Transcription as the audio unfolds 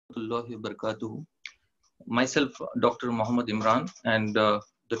Warahmatullahi Wabarakatuh. Myself, Dr. Mohammed Imran, and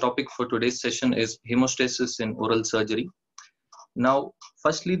the topic for today's session is hemostasis in oral surgery. Now,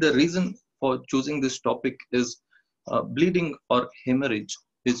 firstly, the reason for choosing this topic is bleeding or hemorrhage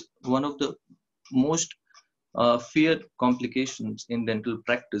is one of the most feared complications in dental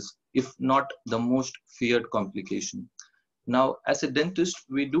practice, if not the most feared complication. Now, as a dentist,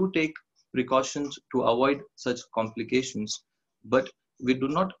 we do take precautions to avoid such complications, but we do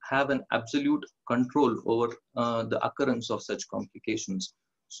not have an absolute control over the occurrence of such complications.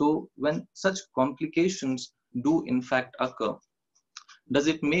 So, when such complications do in fact occur, does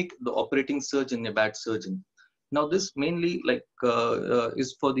it make the operating surgeon a bad surgeon? Now, this mainly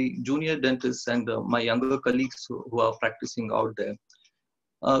is for the junior dentists and my younger colleagues who are practicing out there.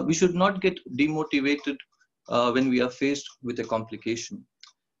 We should not get demotivated when we are faced with a complication.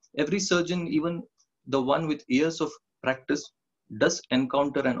 Every surgeon, even the one with years of practice, does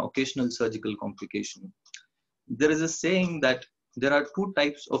encounter an occasional surgical complication. There is a saying that there are two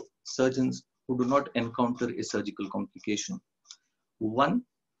types of surgeons who do not encounter a surgical complication. One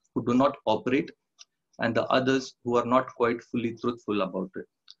who do not operate, and the others who are not quite fully truthful about it.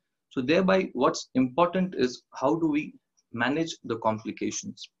 So thereby, what's important is how do we manage the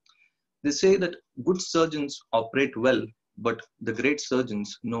complications. They say that good surgeons operate well, but the great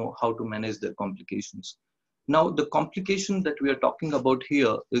surgeons know how to manage their complications. Now, the complication that we are talking about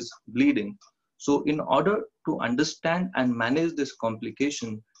here is bleeding. So in order to understand and manage this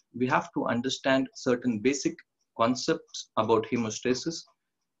complication, we have to understand certain basic concepts about hemostasis,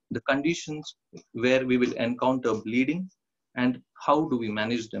 the conditions where we will encounter bleeding, and how do we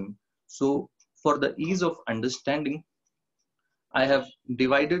manage them. So for the ease of understanding, I have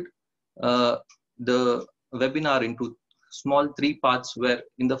divided the webinar into small three parts, where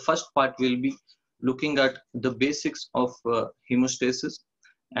in the first part we'll be looking at the basics of hemostasis,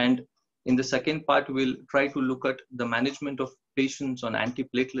 and in the second part we'll try to look at the management of patients on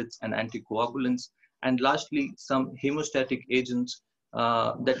antiplatelets and anticoagulants, and lastly some hemostatic agents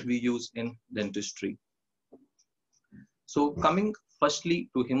that we use in dentistry. So coming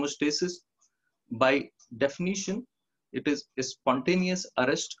firstly to hemostasis, by definition, it is a spontaneous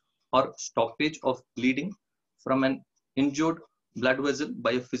arrest or stoppage of bleeding from an injured blood vessel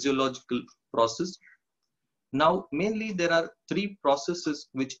by a physiological process. Now, mainly there are three processes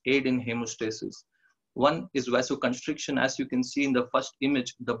which aid in hemostasis. One is vasoconstriction. As you can see in the first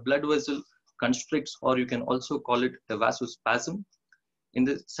image, the blood vessel constricts, or you can also call it a vasospasm. In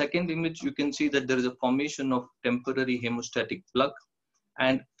the second image, you can see that there is a formation of temporary hemostatic plug.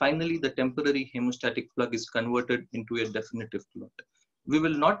 And finally, the temporary hemostatic plug is converted into a definitive clot. We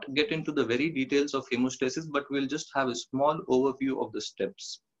will not get into the very details of hemostasis, but we'll just have a small overview of the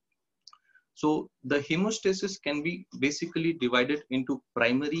steps. So the hemostasis can be basically divided into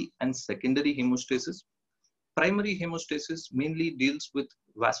primary and secondary hemostasis. Primary hemostasis mainly deals with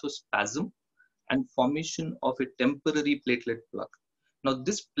vasospasm and formation of a temporary platelet plug. Now,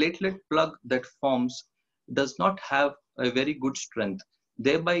 this platelet plug that forms does not have a very good strength.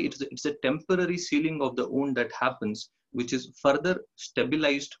 Thereby, it's a temporary sealing of the wound that happens, which is further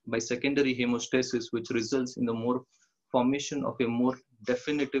stabilized by secondary hemostasis, which results in the more formation of a more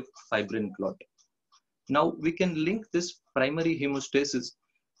definitive fibrin clot. Now, we can link this primary hemostasis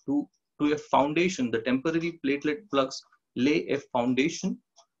to a foundation. The temporary platelet plugs lay a foundation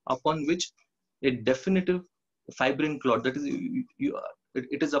upon which a definitive fibrin clot, that is,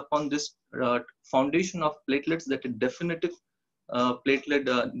 it is upon this foundation of platelets that a definitive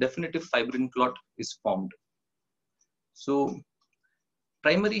definitive fibrin clot is formed. So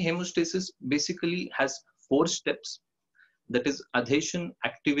primary hemostasis basically has four steps, that is adhesion,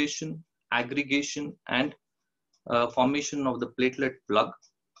 activation, aggregation, and formation of the platelet plug.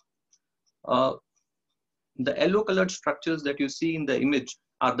 The yellow colored structures that you see in the image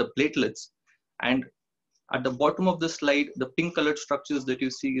are the platelets, and at the bottom of the slide, the pink colored structures that you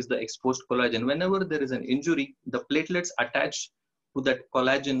see is the exposed collagen. Whenever there is an injury, the platelets attach to that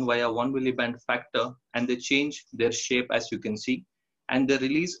collagen via 1 milliband factor, and they change their shape, as you can see, and they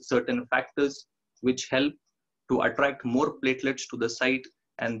release certain factors which help to attract more platelets to the site,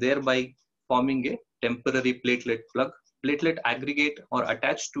 and thereby forming a temporary platelet plug. Platelet aggregate or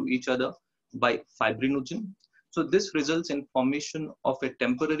attach to each other by fibrinogen. So this results in formation of a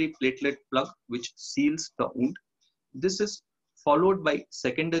temporary platelet plug which seals the wound. This is followed by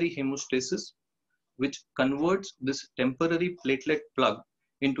secondary hemostasis, which converts this temporary platelet plug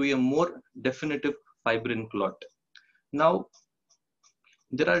into a more definitive fibrin clot. Now,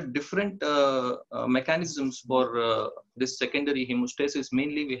 there are different mechanisms for this secondary hemostasis.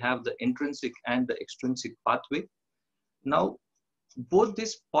 Mainly, we have the intrinsic and the extrinsic pathway. Now, Both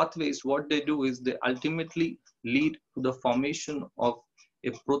these pathways, what they do is they ultimately lead to the formation of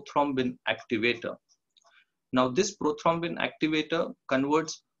a prothrombin activator. Now, this prothrombin activator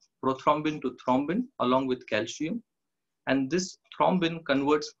converts prothrombin to thrombin along with calcium, and this thrombin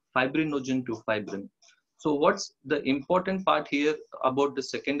converts fibrinogen to fibrin. So what's the important part here about the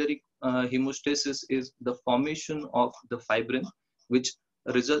secondary hemostasis is the formation of the fibrin, which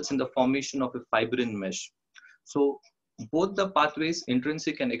results in the formation of a fibrin mesh. So both the pathways,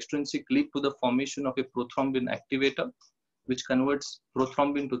 intrinsic and extrinsic, lead to the formation of a prothrombin activator, which converts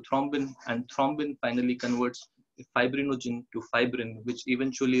prothrombin to thrombin, and thrombin finally converts fibrinogen to fibrin, which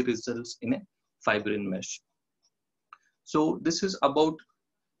eventually results in a fibrin mesh. So this is about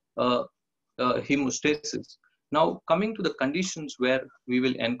uh, hemostasis. Now, coming to the conditions where we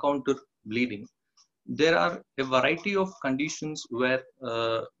will encounter bleeding, there are a variety of conditions where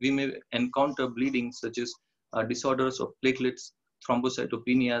we may encounter bleeding, such as disorders of platelets,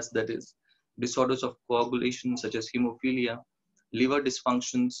 thrombocytopenias, that is, disorders of coagulation, such as hemophilia, liver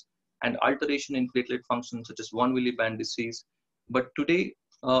dysfunctions, and alteration in platelet function, such as von Willebrand disease. But today,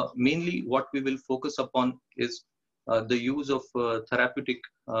 mainly what we will focus upon is the use of therapeutic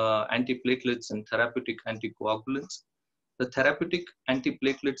antiplatelets and therapeutic anticoagulants. The therapeutic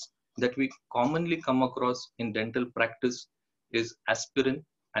antiplatelets that we commonly come across in dental practice is aspirin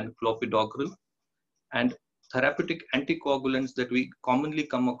and clopidogrel, and therapeutic anticoagulants that we commonly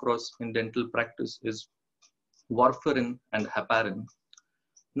come across in dental practice is warfarin and heparin.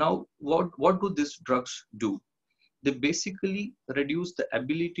 Now, what do these drugs do? They basically reduce the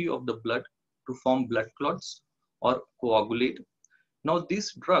ability of the blood to form blood clots or coagulate. Now,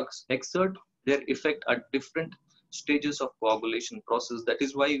 these drugs exert their effect at different stages of coagulation process. That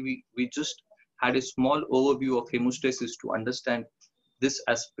is why we just had a small overview of hemostasis to understand this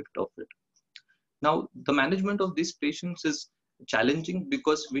aspect of it. Now, the management of these patients is challenging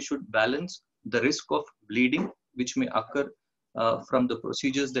because we should balance the risk of bleeding, which may occur from the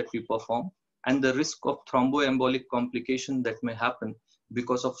procedures that we perform, and the risk of thromboembolic complication that may happen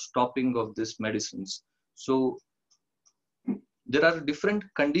because of stopping of these medicines. So there are different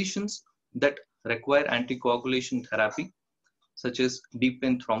conditions that require anticoagulation therapy, such as deep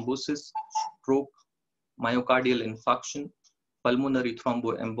vein thrombosis, stroke, myocardial infarction, pulmonary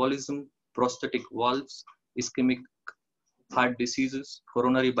thromboembolism, prosthetic valves, ischemic heart diseases,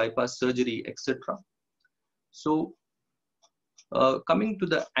 coronary bypass surgery, etc. So coming to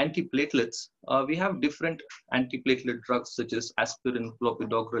the antiplatelets, we have different antiplatelet drugs such as aspirin,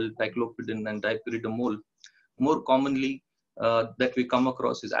 clopidogrel, diclofenac, and dipyridamole. More commonly that we come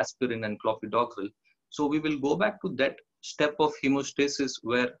across is aspirin and clopidogrel. So we will go back to that step of hemostasis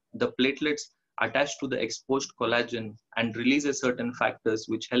where the platelets attach to the exposed collagen and release a certain factors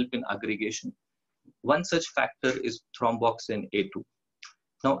which help in aggregation. One such factor is thromboxane A2.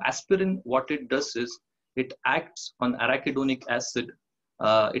 Now, aspirin, what it does is it acts on arachidonic acid.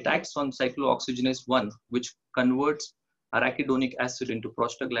 It acts on cyclooxygenase 1, which converts arachidonic acid into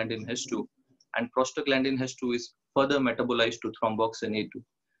prostaglandin H2, and prostaglandin H2 is further metabolized to thromboxane A2.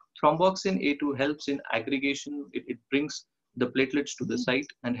 Thromboxane A2 helps in aggregation. It brings the platelets to the site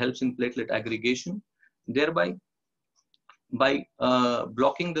and helps in platelet aggregation. Thereby, by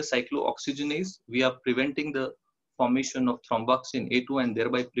blocking the cyclooxygenase, we are preventing the formation of thromboxane A2 and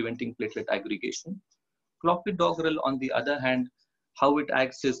thereby preventing platelet aggregation. Clopidogrel, on the other hand, how it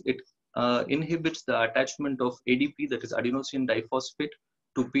acts is it inhibits the attachment of ADP, that is adenosine diphosphate,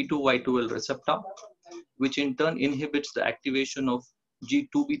 to P2Y12 receptor, which in turn inhibits the activation of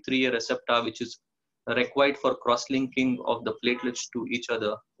G2B3A receptor, which is required for cross-linking of the platelets to each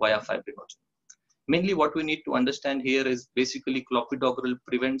other via fibrinogen. Mainly what we need to understand here is basically clopidogrel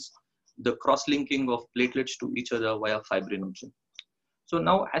prevents the cross-linking of platelets to each other via fibrinogen. So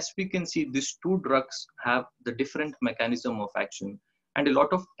now, as we can see, these two drugs have the different mechanism of action. And a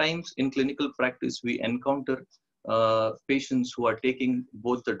lot of times in clinical practice, we encounter patients who are taking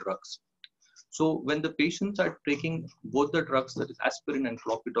both the drugs. So when the patients are taking both the drugs, that is aspirin and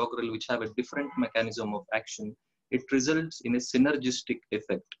clopidogrel, which have a different mechanism of action, it results in a synergistic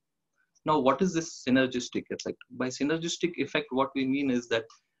effect. Now, what is this synergistic effect? By synergistic effect, what we mean is that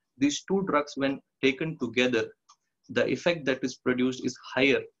these two drugs, when taken together, the effect that is produced is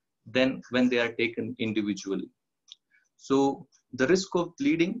higher than when they are taken individually. So the risk of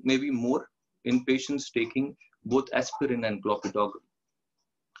bleeding may be more in patients taking both aspirin and clopidogrel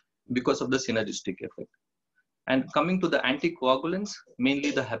because of the synergistic effect. And coming to the anticoagulants,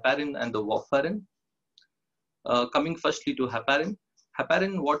 mainly the heparin and the warfarin. Coming firstly to heparin.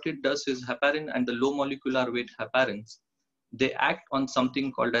 Heparin, what it does is heparin and the low molecular weight heparins, they act on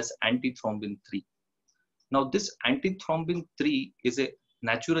something called as antithrombin 3. Now, this antithrombin 3 is a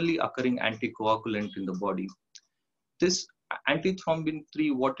naturally occurring anticoagulant in the body. This antithrombin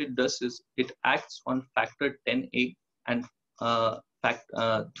 3, what it does is it acts on factor 10A and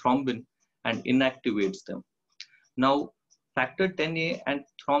thrombin and inactivates them. Now, factor 10A and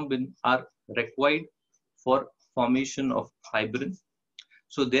thrombin are required for formation of fibrin.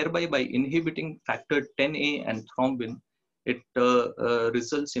 So thereby, by inhibiting factor 10A and thrombin, it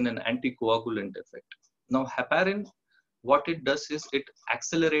results in an anticoagulant effect. Now, heparin, what it does is it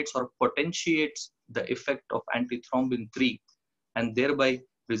accelerates or potentiates the effect of antithrombin 3 and thereby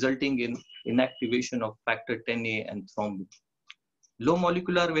resulting in inactivation of factor 10A and thrombin. Low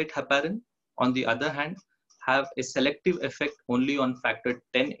molecular weight heparin, on the other hand, have a selective effect only on factor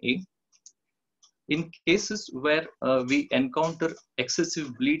 10A. In cases where we encounter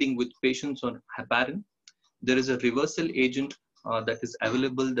excessive bleeding with patients on heparin, there is a reversal agent that is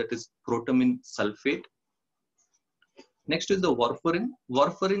available, that is protamine sulfate. Next is the warfarin.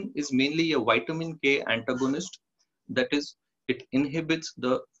 Warfarin is mainly a vitamin K antagonist, that is, it inhibits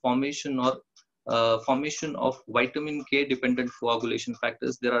the formation of vitamin K dependent coagulation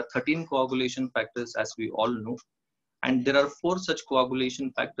factors. There are 13 coagulation factors, as we all know, and there are 4 such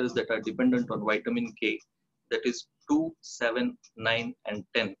coagulation factors that are dependent on vitamin K, that is 2, 7, 9, and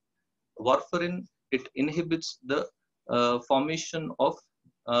 10. Warfarin, it inhibits the formation of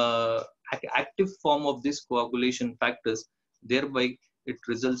active form of these coagulation factors, thereby it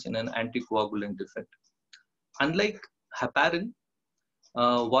results in an anticoagulant effect. Unlike heparin,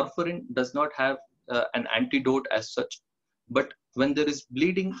 warfarin does not have an antidote as such, but when there is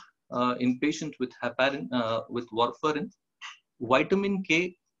bleeding in patients with heparin, with warfarin, vitamin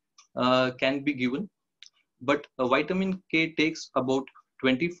K can be given, but vitamin K takes about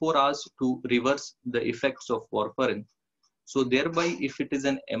 24 hours to reverse the effects of warfarin. So thereby, if it is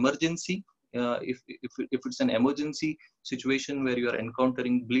an emergency, if it's an emergency situation where you are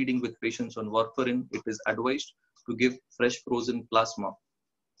encountering bleeding with patients on warfarin, it is advised to give fresh frozen plasma.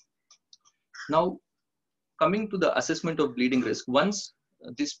 Now, coming to the assessment of bleeding risk, once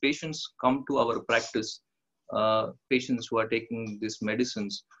these patients come to our practice, patients who are taking these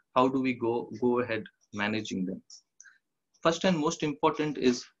medicines, how do we go ahead managing them? First and most important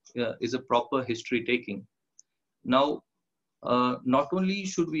is a proper history taking. Now, not only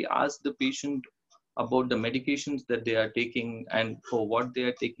should we ask the patient about the medications that they are taking and for what they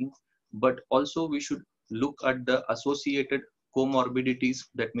are taking, but also we should look at the associated comorbidities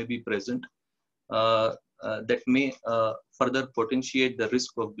that may be present, that may further potentiate the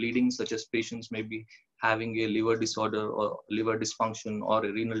risk of bleeding, such as patients may be having a liver disorder or liver dysfunction or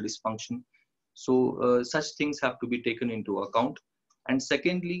a renal dysfunction. So such things have to be taken into account. And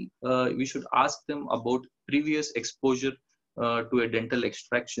secondly, we should ask them about previous exposure to a dental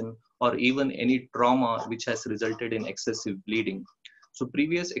extraction or even any trauma which has resulted in excessive bleeding. So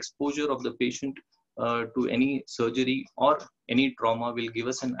previous exposure of the patient to any surgery or any trauma will give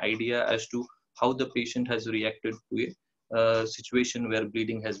us an idea as to how the patient has reacted to a situation where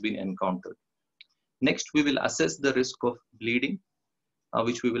bleeding has been encountered. Next, we will assess the risk of bleeding,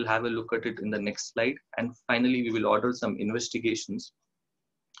 which we will have a look at it in the next slide. And finally, we will order some investigations.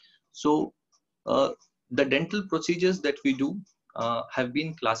 So the dental procedures that we do have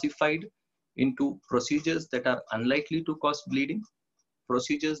been classified into procedures that are unlikely to cause bleeding,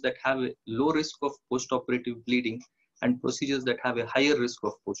 procedures that have a low risk of postoperative bleeding, and procedures that have a higher risk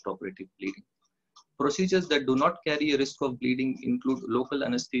of postoperative bleeding. Procedures that do not carry a risk of bleeding include local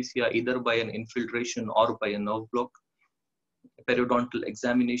anesthesia either by an infiltration or by a nerve block, periodontal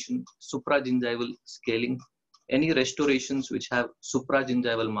examination, supragingival scaling, any restorations which have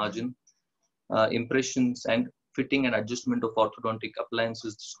supragingival margin, impressions, and fitting and adjustment of orthodontic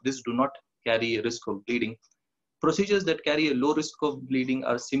appliances. This do not carry a risk of bleeding. Procedures that carry a low risk of bleeding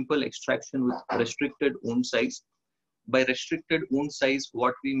are simple extraction with restricted wound size. By restricted wound size,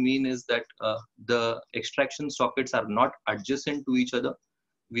 what we mean is that the extraction sockets are not adjacent to each other.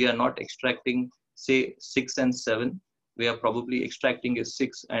 We are not extracting, say, 6 and 7. We are probably extracting a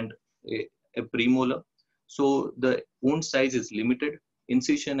 6 and a premolar. So the wound size is limited.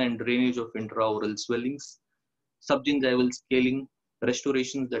 Incision and drainage of intraoral swellings, subgingival scaling,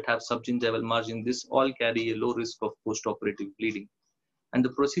 restorations that have subgingival margin, this all carry a low risk of postoperative bleeding. And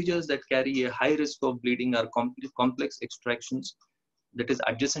the procedures that carry a high risk of bleeding are complex extractions, that is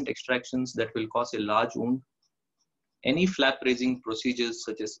adjacent extractions that will cause a large wound. Any flap raising procedures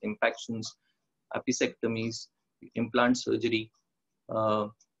such as impactions, apicectomies, implant surgery,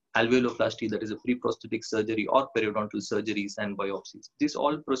 alveoloplasty, that is a pre-prosthetic surgery, or periodontal surgeries and biopsies. These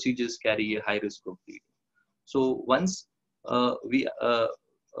all procedures carry a high risk of bleeding. So once we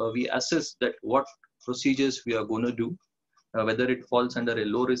assess that what procedures we are going to do, whether it falls under a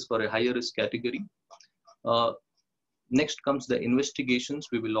low risk or a higher risk category. Next comes the investigations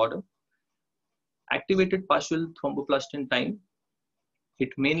we will order. Activated partial thromboplastin time. It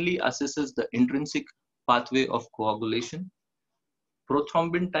mainly assesses the intrinsic pathway of coagulation.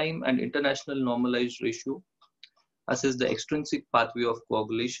 Prothrombin time and international normalized ratio assess the extrinsic pathway of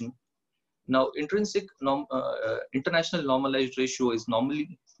coagulation. Now, international normalized ratio is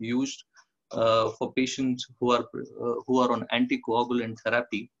normally used for patients who are on anticoagulant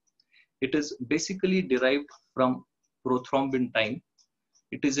therapy. It is basically derived from prothrombin time.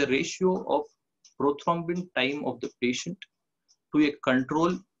 It is a ratio of prothrombin time of the patient to a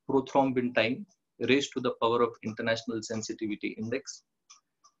control prothrombin time raised to the power of international sensitivity index.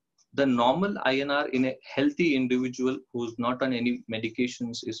 The normal INR in a healthy individual who's not on any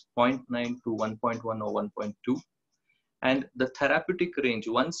medications is 0.9 to 1.1 or 1.2. And the therapeutic range,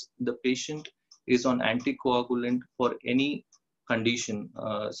 once the patient is on anticoagulant for any condition,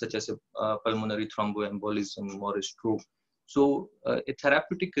 such as a pulmonary thromboembolism or a stroke. So a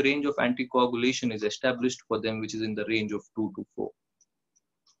therapeutic range of anticoagulation is established for them, which is in the range of 2 to 4.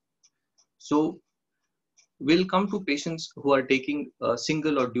 So we'll come to patients who are taking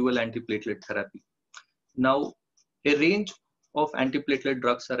single or dual antiplatelet therapy. Now, a range of antiplatelet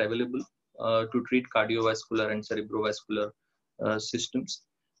drugs are available to treat cardiovascular and cerebrovascular systems.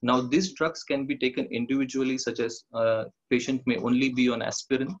 Now, these drugs can be taken individually, such as patient may only be on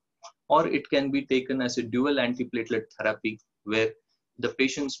aspirin, or it can be taken as a dual antiplatelet therapy, where the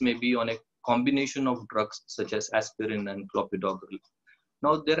patients may be on a combination of drugs such as aspirin and clopidogrel.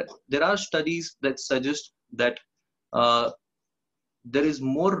 Now, there are studies that suggest that there is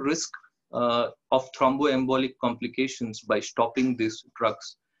more risk of thromboembolic complications by stopping these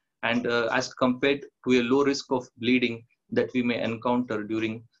drugs, and as compared to a low risk of bleeding that we may encounter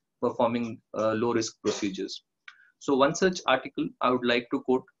during performing low risk procedures. So one such article I would like to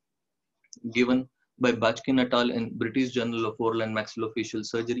quote, given by Bajkin et al. In British Journal of Oral and Maxillofacial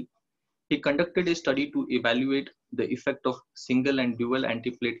Surgery. He conducted a study to evaluate the effect of single and dual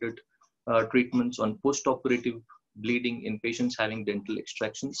antiplatelet treatments on postoperative bleeding in patients having dental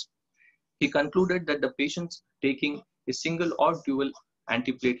extractions. He concluded that the patients taking a single or dual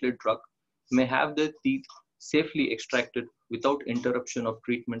antiplatelet drug may have their teeth safely extracted without interruption of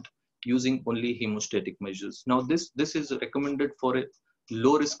treatment using only hemostatic measures. Now, this is recommended for a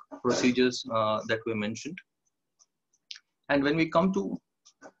low risk procedures that were mentioned. And when we come to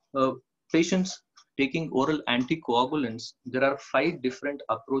patients taking oral anticoagulants, there are 5 different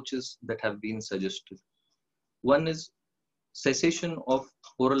approaches that have been suggested. One is cessation of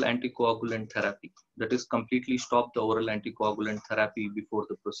oral anticoagulant therapy, that is completely stop the oral anticoagulant therapy before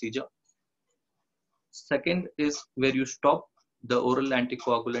the procedure. Second is where you stop the oral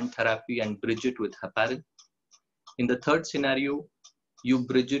anticoagulant therapy and bridge it with heparin. In the third scenario, you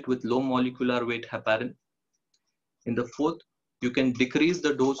bridge it with low molecular weight heparin. In the fourth, you can decrease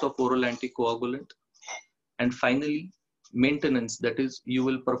the dose of oral anticoagulant. And finally, maintenance, that is, you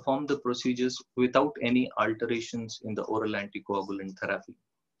will perform the procedures without any alterations in the oral anticoagulant therapy.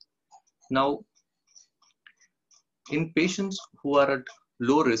 Now, in patients who are at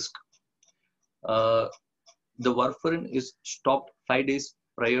low risk, the warfarin is stopped 5 days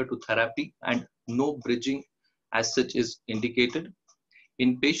prior to therapy and no bridging as such is indicated.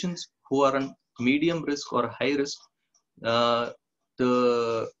 In patients who are on medium risk or high risk,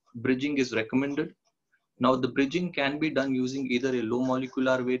 the bridging is recommended. Now, the bridging can be done using either a low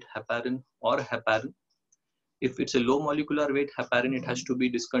molecular weight heparin or heparin. If it's a low molecular weight heparin, it has to be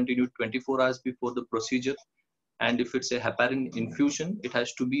discontinued 24 hours before the procedure. And if it's a heparin infusion, it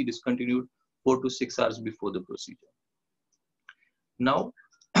has to be discontinued 4 to 6 hours before the procedure. Now,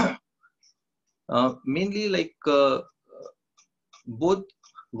 mainly like both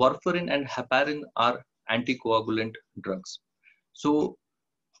warfarin and heparin are anticoagulant drugs. So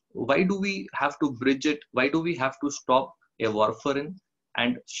why do we have to bridge it? Why do we have to stop a warfarin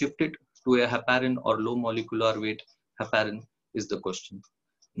and shift it to a heparin or low molecular weight heparin is the question.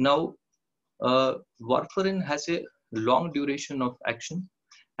 Now, warfarin has a long duration of action,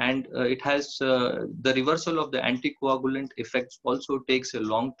 and it has the reversal of the anticoagulant effects also takes a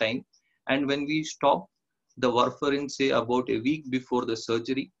long time. And when we stop the warfarin, say about a week before the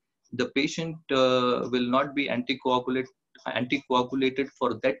surgery, the patient will not be anticoagulated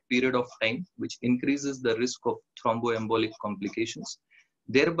for that period of time, which increases the risk of thromboembolic complications.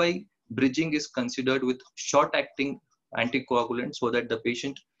 Thereby, bridging is considered with short-acting anticoagulant so that the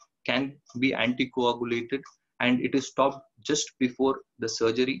patient can be anticoagulated and it is stopped just before the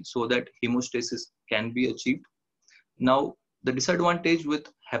surgery so that hemostasis can be achieved. Now, the disadvantage with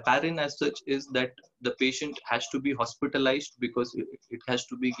heparin as such is that the patient has to be hospitalized because it has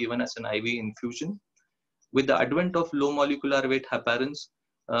to be given as an IV infusion. With the advent of low molecular weight heparins,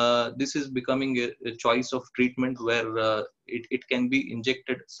 this is becoming a choice of treatment where it can be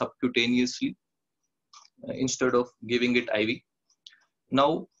injected subcutaneously instead of giving it IV.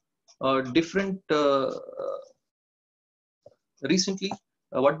 Now, different recently,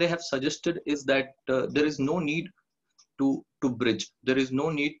 what they have suggested is that there is no need to bridge. There is no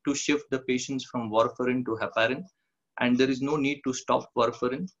need to shift the patients from warfarin to heparin, and there is no need to stop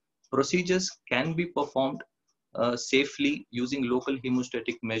warfarin. Procedures can be performed safely using local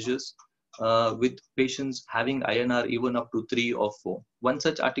hemostatic measures with patients having INR even up to 3 or 4. One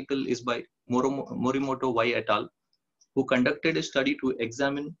such article is by Morimoto Y et al., who conducted a study to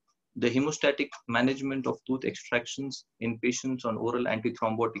examine the hemostatic management of tooth extractions in patients on oral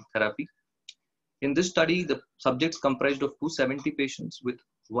antithrombotic therapy. In this study, the subjects comprised of 270 patients, with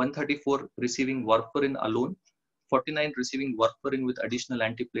 134 receiving warfarin alone, 49 receiving warfarin with additional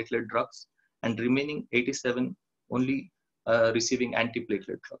antiplatelet drugs, and remaining 87 only receiving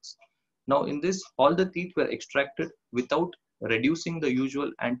antiplatelet drugs. Now, in this, all the teeth were extracted without reducing the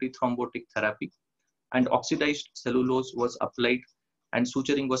usual antithrombotic therapy, and oxidized cellulose was applied and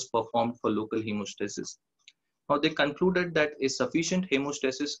suturing was performed for local hemostasis. Now, they concluded that a sufficient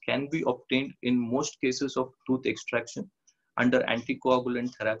hemostasis can be obtained in most cases of tooth extraction under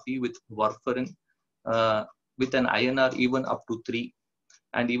anticoagulant therapy with warfarin with an INR even up to 3,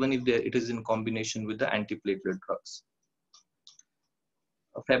 and even if it is in combination with the antiplatelet drugs.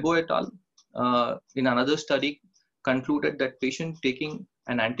 Febo et al. In another study concluded that patients taking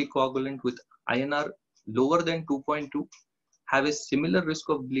an anticoagulant with INR lower than 2.2 have a similar risk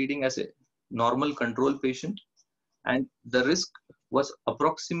of bleeding as a normal control patient, and the risk was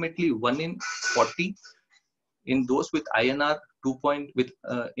approximately 1 in 40 in those with INR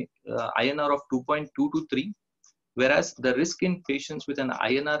INR of 2.2 to 3, whereas the risk in patients with an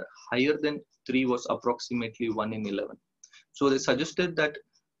INR higher than 3 was approximately 1 in 11. So they suggested that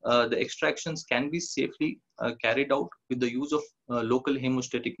the extractions can be safely carried out with the use of local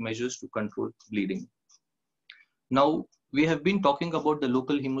hemostatic measures to control bleeding. Now, we have been talking about the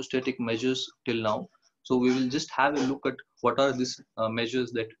local hemostatic measures till now. So we will just have a look at what are these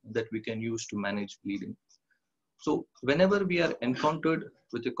measures that we can use to manage bleeding. So whenever we are encountered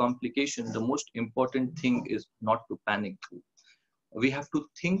with a complication, the most important thing is not to panic. We have to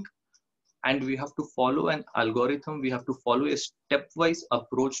think, and we have to follow an algorithm. We have to follow a stepwise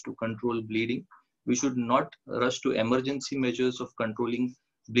approach to control bleeding. We should not rush to emergency measures of controlling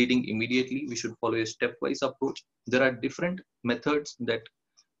bleeding immediately. We should follow a stepwise approach. There are different methods that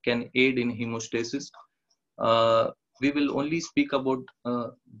can aid in hemostasis. We will only speak about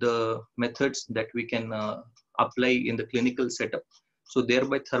the methods that we can apply in the clinical setup. So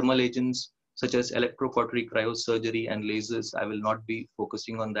thereby thermal agents such as electrocautery cryosurgery and lasers, I will not be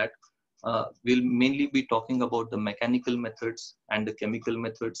focusing on that. We'll mainly be talking about the mechanical methods and the chemical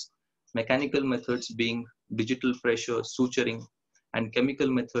methods. Mechanical methods being digital pressure, suturing, and chemical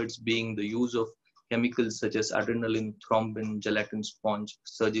methods being the use of chemicals such as adrenaline, thrombin, gelatin sponge,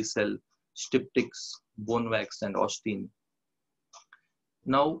 Surgicel, Styptics, bone wax, and Austin.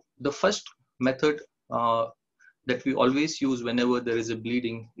 Now, the first method that we always use whenever there is a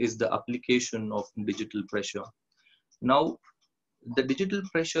bleeding is the application of digital pressure. Now, the digital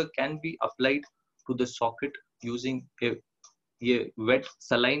pressure can be applied to the socket using a wet,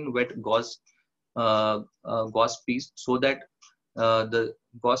 saline wet gauze piece, so that the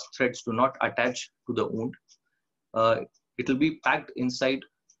gauze threads do not attach to the wound. It will be packed inside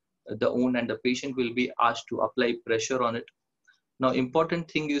the wound, and the patient will be asked to apply pressure on it. Now,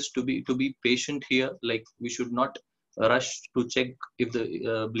 important thing is to be patient here. Like, we should not rush to check if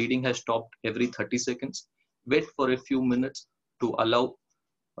the bleeding has stopped every 30 seconds. Wait for a few minutes to allow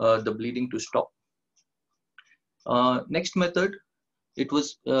the bleeding to stop. Next method, it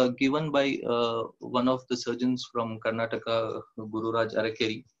was given by one of the surgeons from Karnataka, Gururaj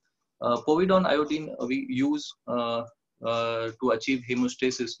Arakeri. Povidone iodine we use to achieve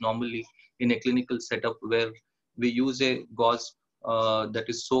hemostasis normally in a clinical setup, where we use a gauze that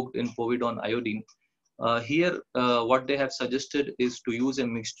is soaked in povidone iodine. Here, what they have suggested is to use a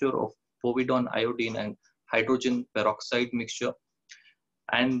mixture of povidone iodine and hydrogen peroxide mixture,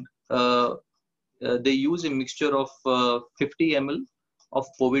 and they use a mixture of 50 ml of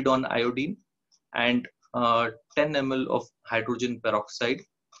povidone iodine and 10 ml of hydrogen peroxide.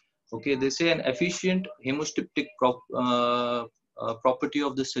 Okay, they say an efficient hemostatic property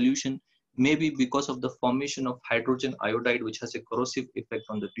of the solution may be because of the formation of hydrogen iodide, which has a corrosive effect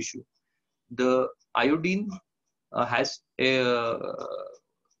on the tissue. The iodine has a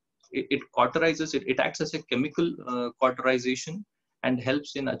it cauterizes it. It acts as a chemical cauterization and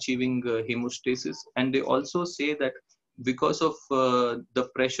helps in achieving hemostasis. And they also say that because of the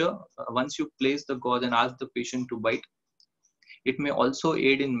pressure, once you place the gauze and ask the patient to bite, it may also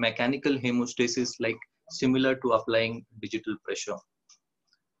aid in mechanical hemostasis, like similar to applying digital pressure.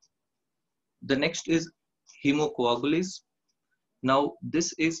 The next is hemocoagulase. Now,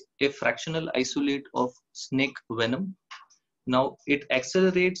 this is a fractional isolate of snake venom. Now, it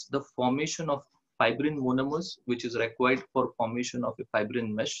accelerates the formation of fibrin monomers, which is required for formation of a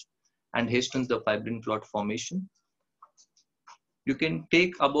fibrin mesh, and hastens the fibrin clot formation. You can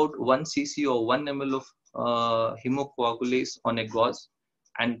take about 1 cc or 1 ml of hemocoagulase on a gauze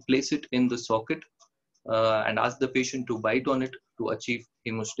and place it in the socket and ask the patient to bite on it to achieve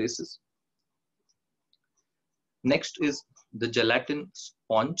hemostasis. Next is the gelatin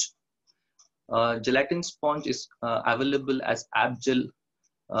sponge. Gelatin sponge is available as Abgel.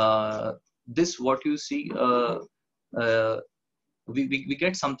 This, what you see, we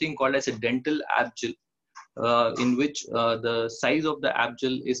get something called as a dental Abgel, in which the size of the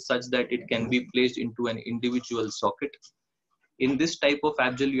Abgel is such that it can be placed into an individual socket. In this type of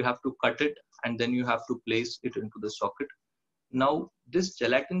Abgel, you have to cut it and then you have to place it into the socket. Now, this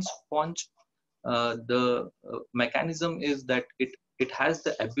gelatin sponge, the mechanism is that it has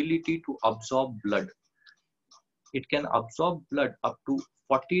the ability to absorb blood. It can absorb blood up to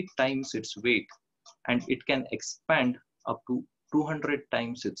 40 times its weight, and it can expand up to 200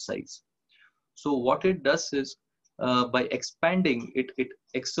 times its size. So what it does is, by expanding, it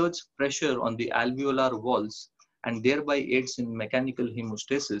exerts pressure on the alveolar walls and thereby aids in mechanical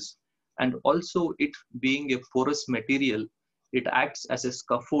hemostasis. And also, it being a porous material, it acts as a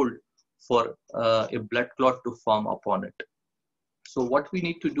scaffold for a blood clot to form upon it. So what we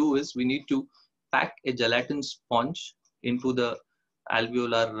need to do is we need to pack a gelatin sponge into the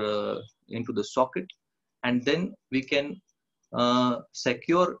alveolar, into the socket, and then we can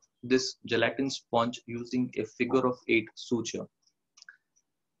secure this gelatin sponge using a figure of 8 suture.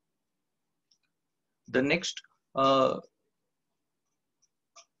 The next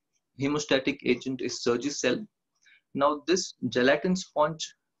hemostatic agent is Surgicel. Now, this gelatin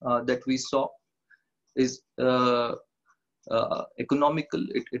sponge that we saw is economical.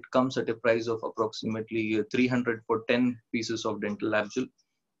 It comes at a price of approximately 300 for 10 pieces of dental Abgel.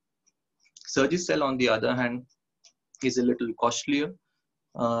 Surgicel, on the other hand, is a little costlier.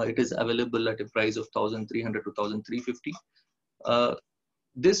 It is available at a price of 1,300 to 1,350.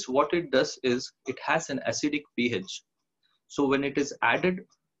 This, what it does is, it has an acidic pH. So when it is added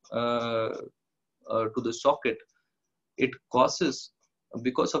to the socket, it causes,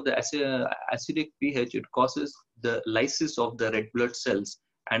 because of the acidic pH, it causes the lysis of the red blood cells,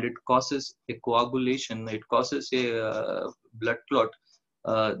 and it causes a coagulation. It causes a blood clot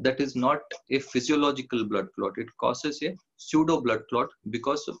that is not a physiological blood clot. It causes a pseudo blood clot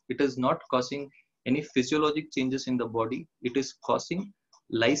because it is not causing any physiologic changes in the body. It is causing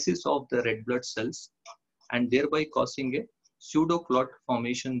lysis of the red blood cells and thereby causing a pseudo clot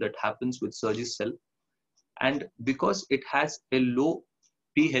formation that happens with Surgicel. And because it has a low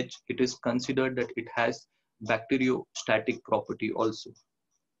pH, it is considered that it has bacteriostatic property also.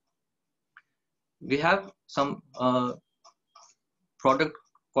 We have some product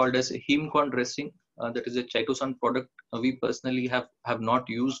called as Hemcon dressing. That is a chitosan product. We personally have not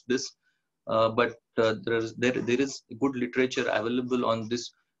used this, but there is good literature available on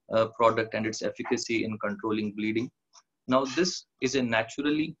this product and its efficacy in controlling bleeding. Now, this is a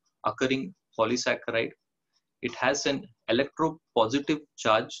naturally occurring polysaccharide. It has an electropositive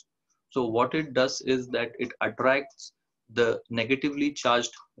charge. So what it does is that it attracts the negatively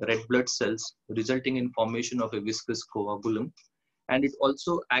charged red blood cells, resulting in formation of a viscous coagulum. And it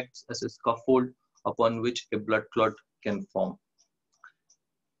also acts as a scaffold upon which a blood clot can form.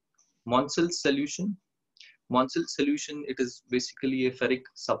 Monsell solution. Monsell solution, it is basically a ferric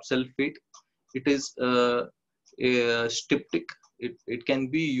subsulfate. It is a styptic. It can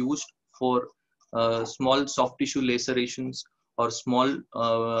be used for small soft tissue lacerations or small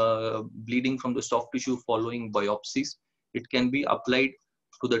bleeding from the soft tissue following biopsies. It can be applied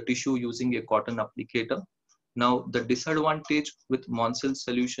to the tissue using a cotton applicator. Now, the disadvantage with Monsell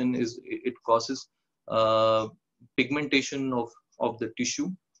solution is it causes pigmentation of the tissue.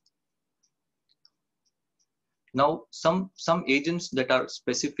 Now, some agents that are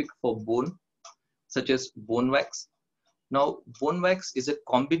specific for bone, such as bone wax. Now, bone wax is a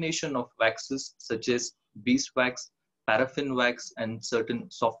combination of waxes such as beeswax, paraffin wax, and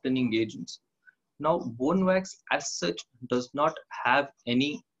certain softening agents. Now, bone wax as such does not have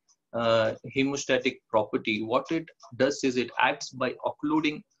any hemostatic property. What it does is it acts by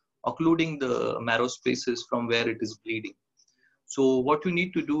occluding occluding the marrow spaces from where it is bleeding. So what you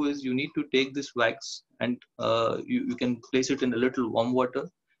need to do is you need to take this wax and you can place it in a little warm water.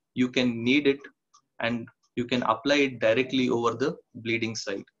 You can knead it and you can apply it directly over the bleeding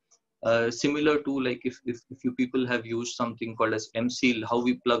site. Similar to like if you people have used something called as M-seal, how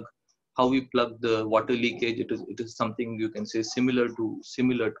we plug the water leakage, it is something you can say similar to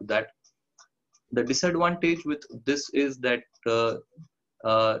that. The disadvantage with this is that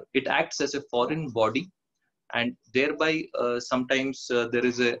it acts as a foreign body, and thereby sometimes there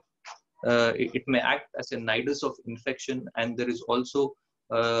is it may act as a nidus of infection, and there is also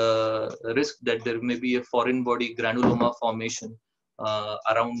a risk that there may be a foreign body granuloma formation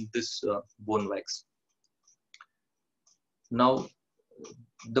around this bone wax. Now,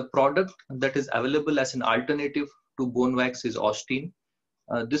 the product that is available as an alternative to bone wax is Ostine.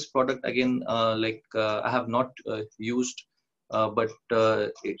 This product again, I have not used, but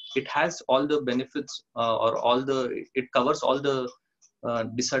it has all the benefits it covers all the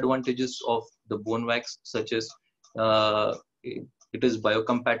disadvantages of the bone wax, such as it is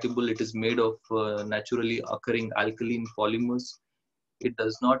biocompatible, it is made of naturally occurring alkaline polymers, it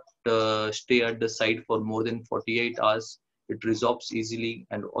does not stay at the site for more than 48 hours, it resorbs easily,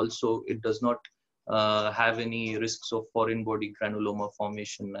 and also it does not have any risks of foreign body granuloma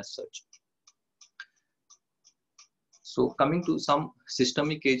formation as such. So coming to some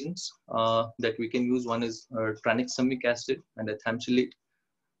systemic agents that we can use, one is tranexamic acid and ethamsulate.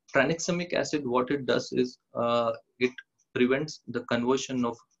 Tranexamic acid, what it does is it prevents the conversion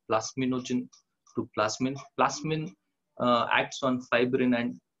of plasminogen to plasmin. Plasmin acts on fibrin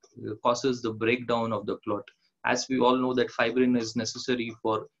and causes the breakdown of the clot. As we all know that fibrin is necessary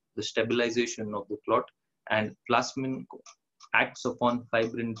for the stabilization of the clot, and plasmin acts upon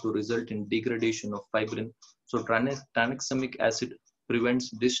fibrin to result in degradation of fibrin. So tranexamic acid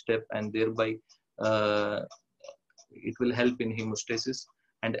prevents this step, and thereby it will help in hemostasis.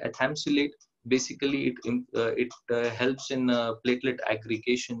 And ethamsulate, basically it helps in platelet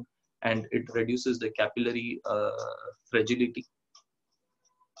aggregation, and it reduces the capillary fragility.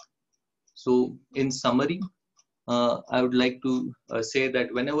 So in summary, I would like to say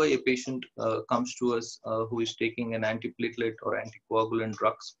that whenever a patient comes to us who is taking an antiplatelet or anticoagulant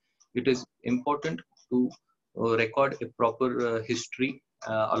drugs, it is important to record a proper history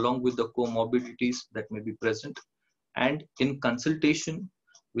along with the comorbidities that may be present, and in consultation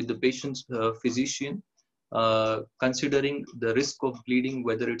with the patient's physician, considering the risk of bleeding,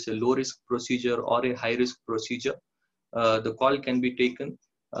 whether it's a low risk procedure or a high risk procedure, the call can be taken.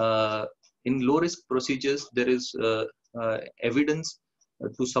 In low risk procedures, there is evidence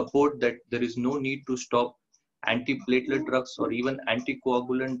to support that there is no need to stop antiplatelet drugs or even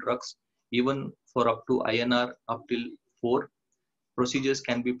anticoagulant drugs, even for up to INR up till 4. Procedures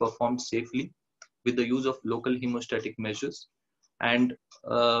can be performed safely with the use of local hemostatic measures, and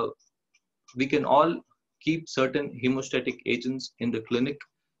we can all keep certain hemostatic agents in the clinic,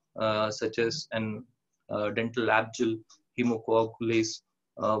 such as an dental Abgel, hemocoagulase,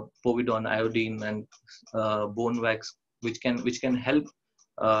 povidone iodine, and bone wax, which can help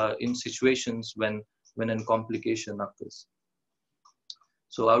in situations when a complication occurs.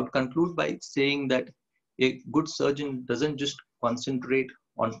 So I would conclude by saying that a good surgeon doesn't just concentrate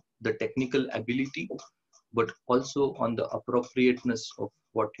on the technical ability, but also on the appropriateness of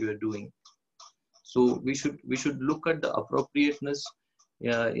what you are doing. So we should look at the appropriateness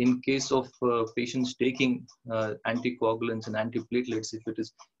in case of patients taking anticoagulants and antiplatelets, if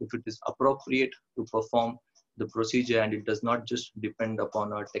it is appropriate to perform the procedure, and it does not just depend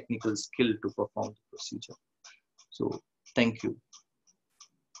upon our technical skill to perform the procedure. So thank you.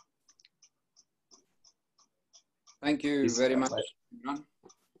 Thank you very much, Imran.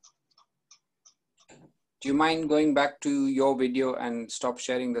 Do you mind going back to your video and stop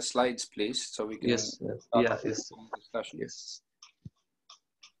sharing the slides, please, so we can yes. discussion? Yes.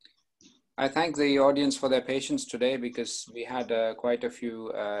 I thank the audience for their patience today, because we had quite a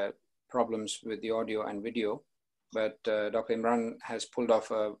few problems with the audio and video, but Dr. Imran has pulled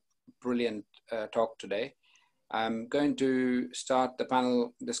off a brilliant talk today. I'm going to start the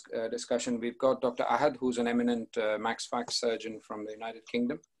panel discussion. We've got Dr. Ahad, who's an eminent max-fax surgeon from the United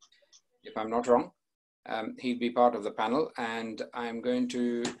Kingdom, if I'm not wrong. He'll be part of the panel, and I'm going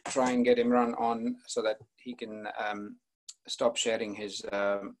to try and get Imran on so that he can stop sharing his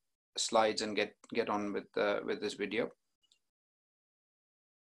slides and get on with this video.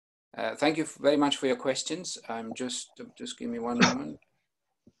 Thank you very much for your questions. Just give me one moment.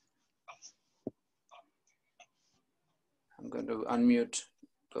 I'm going to unmute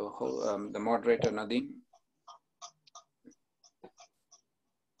the moderator, Nadeem.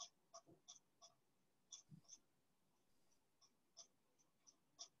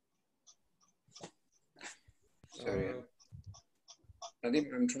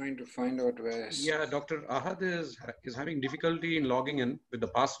 Nadeem, I'm trying to find out where. Yeah, Dr. Ahad is having difficulty in logging in with the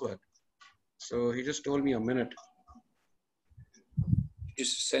password. So he just told me a minute.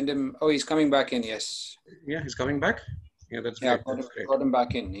 Just send him. Oh, he's coming back in. Yes. Yeah, he's coming back. Yeah, that's Yeah, great. That's great. got him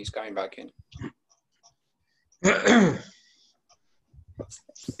back in. He's coming back in.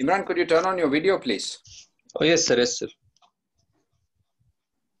 Imran, could you turn on your video, please? Oh, yes, sir. Yes, sir.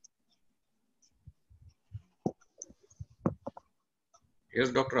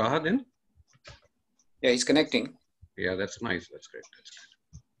 Is Dr. Ahad in? Yeah, he's connecting. Yeah, that's nice. That's great. That's great.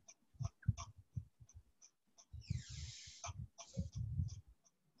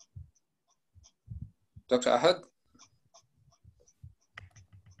 Dr. Ahad?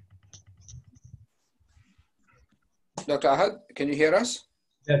 Dr. Ahad, can you hear us?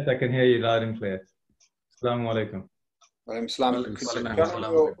 Yes, I can hear you loud and clear. Assalamu alaikum.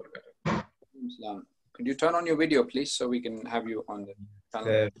 Could you turn on your video, please, so we can have you on the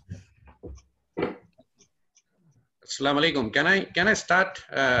panel? Assalamu alaikum. Can I start,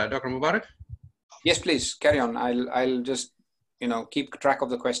 Dr. Mubarak? Yes, please carry on. I'll just keep track of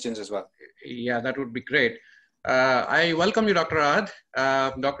the questions as well. Yeah, that would be great. I welcome you, Dr. Ahad.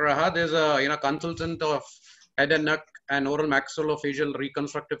 Dr. Ahad is a consultant of head and neck and oral maxillofacial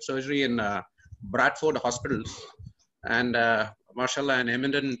reconstructive surgery in Bradford Hospitals, and mashallah, an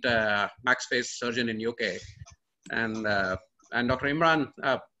eminent max face surgeon in UK. And Dr. Imran,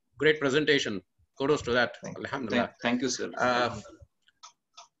 great presentation. Kudos to that. Alhamdulillah. Thank you, sir.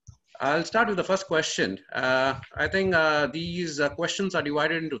 I'll start with the first question. I think these questions are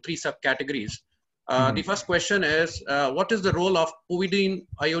divided into three subcategories. The first question is, what is the role of povidone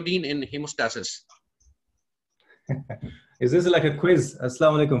iodine in hemostasis? Is this like a quiz?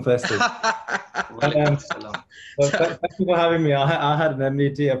 Assalamu alaikum, firstly. Thank you for having me. I had an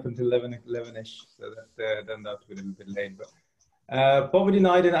MET up until 11-ish, so that turned out to be a little bit late. But povidone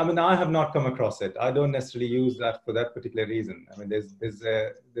iodine, I mean, I have not come across it. I don't necessarily use that for that particular reason. I mean,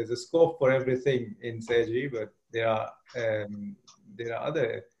 there's a scope for everything in surgery, but there are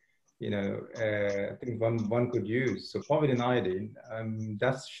other things one could use. So povidone iodine,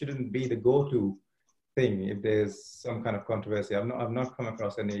 that shouldn't be the go-to thing if there's some kind of controversy. I've not come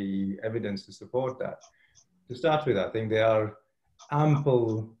across any evidence to support that. To start with, I think there are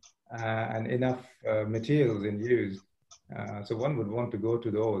ample and enough materials in use. So one would want to go to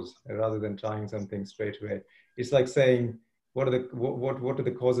those rather than trying something straight away. It's like saying, what are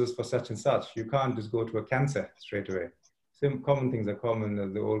the causes for such and such? You can't just go to a cancer straight away. Some common things are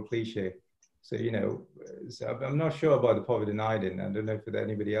common, the old cliche. So, so I'm not sure about the povidone iodine. I don't know if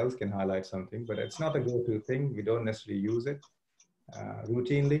anybody else can highlight something, but it's not a go-to thing. We don't necessarily use it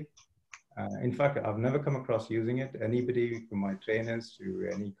routinely. In fact, I've never come across using it. Anybody from my trainers to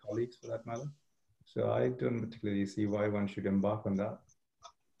any colleagues for that matter. So I don't particularly see why one should embark on that.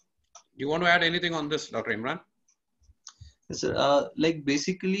 You want to add anything on this, Dr. Imran? Yes, like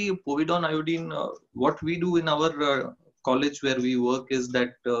basically povidone iodine, what we do in our college where we work is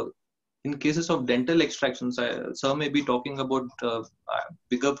that in cases of dental extractions, sir may be talking about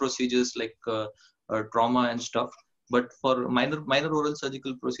bigger procedures like trauma and stuff. But for minor oral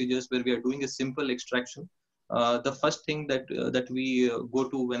surgical procedures where we are doing a simple extraction, the first thing that we go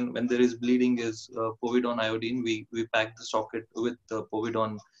to when there is bleeding is povidone iodine. We pack the socket with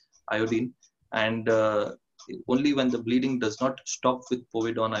povidone iodine, and only when the bleeding does not stop with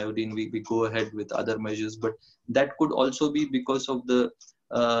povidone iodine, we go ahead with other measures. But that could also be because of the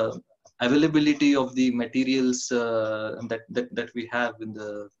availability of the materials that we have in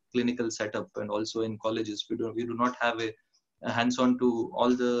the clinical setup and also in colleges. We do not have a hands-on to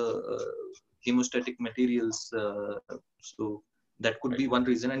all the hemostatic materials. So that could be one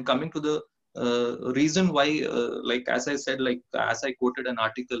reason. And coming to the reason why, like as I said, like as I quoted an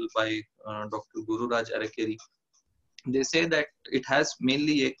article by Dr. Gururaj Arakeri, they say that it has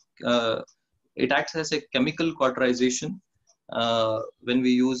mainly it acts as a chemical cauterization when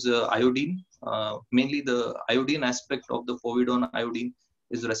we use iodine. Mainly the iodine aspect of the povidone iodine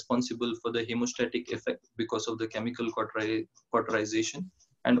is responsible for the hemostatic effect because of the chemical cauterization.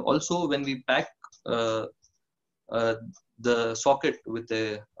 And also when we pack the socket with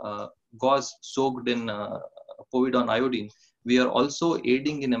a gauze soaked in povidone iodine, we are also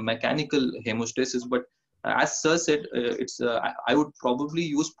aiding in a mechanical hemostasis. But as sir said, I would probably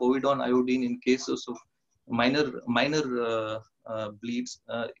use povidone iodine in cases of minor bleeds.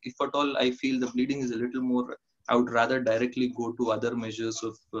 If at all I feel the bleeding is a little more, I would rather directly go to other measures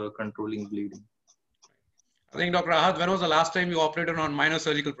of controlling bleeding. I think, Dr. Ahad, when was the last time you operated on minor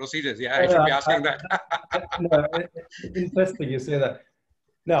surgical procedures? Yeah, I should be asking that. No, interesting you say that.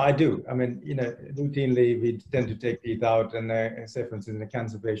 No, I do. I mean, routinely we tend to take teeth out, and say, for instance, in a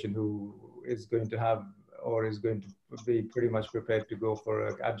cancer patient who is going to have or is going to be pretty much prepared to go for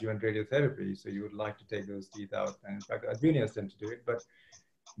adjuvant radiotherapy, so you would like to take those teeth out. And in fact, our juniors tend to do it. But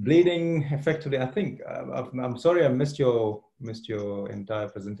bleeding effectively, I think, I'm sorry I missed your entire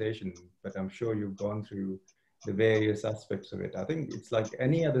presentation, but I'm sure you've gone through the various aspects of it. I think it's like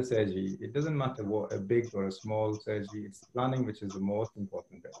any other surgery. It doesn't matter what a big or a small surgery, it's planning which is the most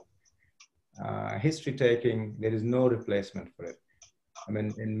important bit. History taking, there is no replacement for it. I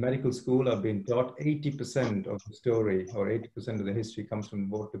mean, in medical school, I've been taught 80% of the story or 80% of the history comes from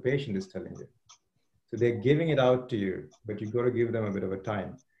what the patient is telling you. So they're giving it out to you, but you've got to give them a bit of a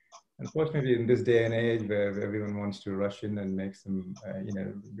time. Unfortunately, in this day and age where everyone wants to rush in and make some,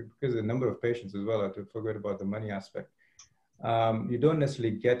 because the number of patients as well, I have to forget about the money aspect. You don't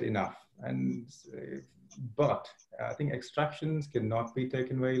necessarily get enough. But I think extractions cannot be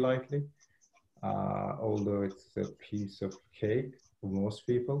taken very lightly, although it's a piece of cake for most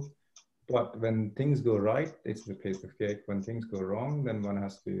people. But when things go right, it's the piece of cake. When things go wrong, then one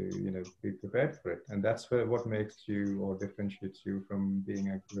has to, be prepared for it. And that's what makes you or differentiates you from being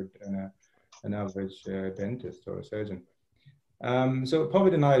a good an average dentist or a surgeon. So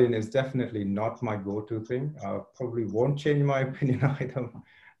povidone is definitely not my go-to thing. I probably won't change my opinion either.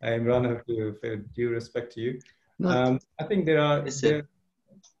 Imran, I have to pay due respect to you. No. I think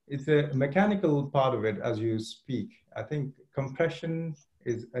it's a mechanical part of it as you speak. I think compression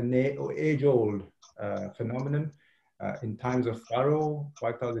is an age-old phenomenon. In times of Pharaoh,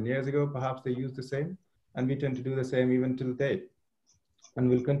 5,000 years ago, perhaps they used the same, and we tend to do the same even to the date, and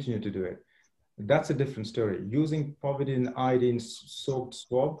we'll continue to do it. That's a different story. Using povidone iodine soaked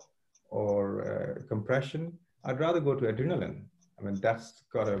swab or compression, I'd rather go to adrenaline. I mean, that's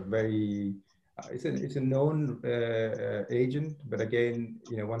got a very, it's a known agent, but again,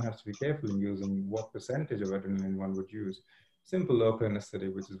 one has to be careful in using what percentage of adrenaline one would use. Simple local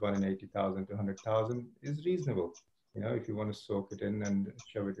anesthetic, which is 1 in 80,000 to 100,000, is reasonable. If you want to soak it in and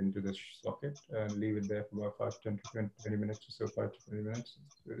shove it into the socket and leave it there for about 5 to 20 minutes or so, 5 to 20 minutes,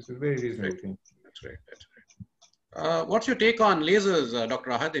 it's a very reasonable thing. That's great. That's great. What's your take on lasers, Dr.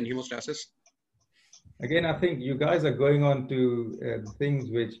 Ahad, in hemostasis? Again, I think you guys are going on to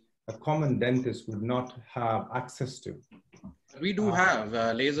things which a common dentist would not have access to. We do have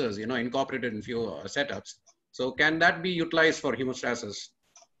lasers, incorporated in few setups. So can that be utilized for hemostasis?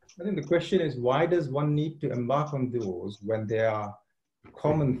 I think the question is, why does one need to embark on those when there are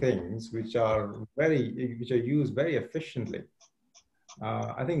common things which are used very efficiently?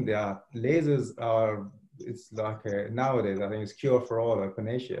 I think lasers it's like nowadays, I think it's cure for all or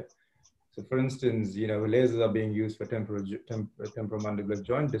panacea. So for instance, lasers are being used for temporomandibular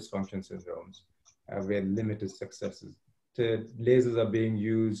joint dysfunction syndromes where limited successes. Lasers are being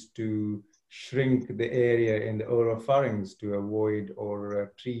used to shrink the area in the oropharynx to avoid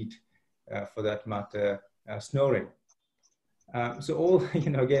or treat, for that matter, snoring. So all,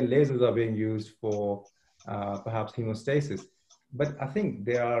 again, lasers are being used for perhaps hemostasis. But I think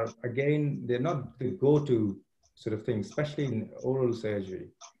they're not the go-to sort of thing, especially in oral surgery,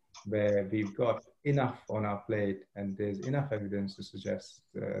 where we've got enough on our plate and there's enough evidence to suggest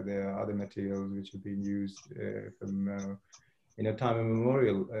there are other materials which have been used from time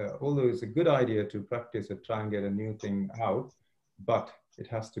immemorial. Although it's a good idea to practice and try and get a new thing out, but it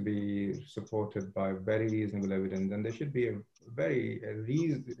has to be supported by very reasonable evidence, and there should be a very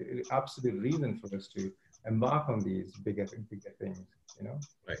absolute reason for us to embark on these bigger things.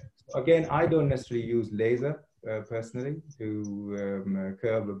 Right. So again, I don't necessarily use laser personally to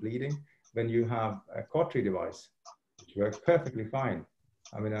curb the bleeding. When you have a cautery device, which works perfectly fine,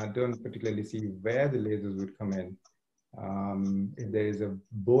 I mean, I don't particularly see where the lasers would come in. If there is a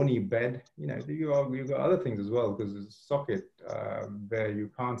bony bed, you've got other things as well, because there's a socket where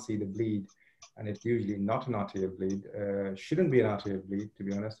you can't see the bleed, and it's usually not an arterial bleed. Shouldn't be an arterial bleed, to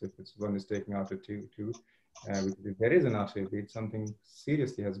be honest, if it's one is taking out a tooth. If there is an arterial bleed, something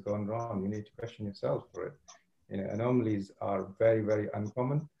seriously has gone wrong. You need to question yourself for it. Anomalies are very, very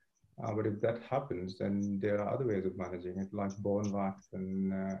uncommon. But if that happens, then there are other ways of managing it, like bone wax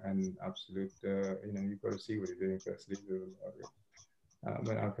and absolute, you've got to see what you're doing firstly.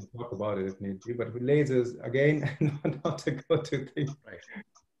 I can talk about it if need be, but with lasers, again, not a go-to thing.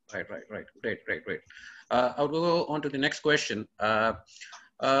 Right. Great. I'll go on to the next question.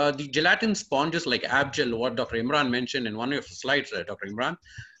 The gelatin sponges like Abgel, what Dr. Imran mentioned in one of the slides, Dr. Imran,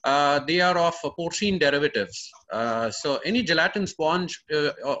 they are of porcine derivatives. So any gelatin sponge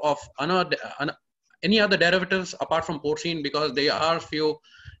of any other derivatives apart from porcine, because there are few,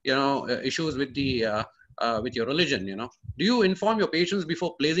 issues with the with your religion, you know. Do you inform your patients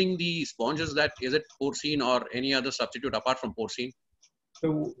before placing the sponges that is it porcine or any other substitute apart from porcine?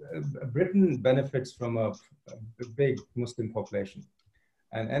 So Britain benefits from a big Muslim population.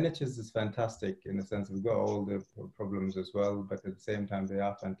 And NHS is fantastic in the sense we've got all the problems as well, but at the same time, they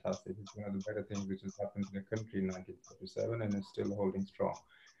are fantastic. It's one of the better things which has happened in the country in 1947 and is still holding strong.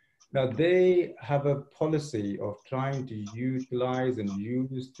 Now, they have a policy of trying to utilize and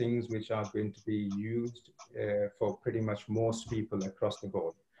use things which are going to be used for pretty much most people across the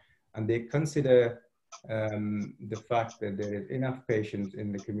board. And they consider the fact that there is enough patients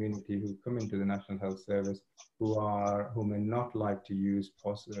in the community who come into the National Health Service who may not like to use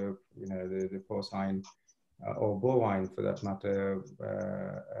the porcine or bovine, for that matter,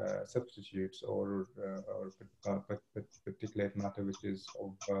 substitutes or particulate matter, which is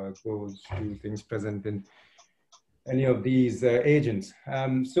of those two things present in any of these agents.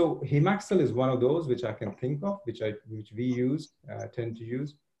 So Haemostasis is one of those which I can think of, which we tend to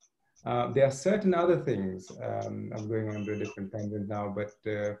use. There are certain other things, I'm going on to a different tangent now, but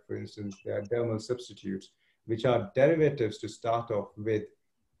for instance, there are dermal substitutes, which are derivatives to start off with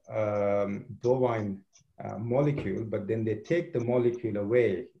bovine molecule, but then they take the molecule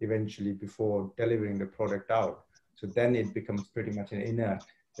away eventually before delivering the product out. So then it becomes pretty much an inert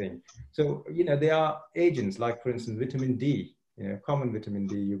thing. So, there are agents like, for instance, vitamin D, common vitamin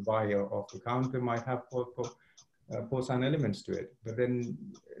D you buy off the counter might have porcine elements to it, but then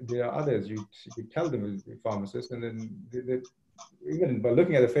there are others you tell them as a pharmacist, and then even by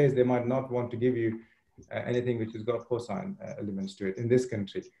looking at the face, they might not want to give you anything which has got porcine elements to it in this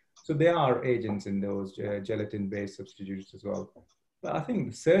country. So there are agents in those gelatin-based substitutes as well. But I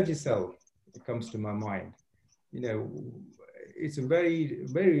think Surgicel comes to my mind. It's a very,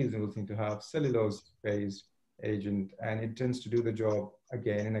 very reasonable thing to have cellulose-based agent, and it tends to do the job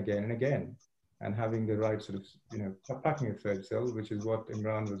again and again and again. And having the right sort of, packing of Surgicel, which is what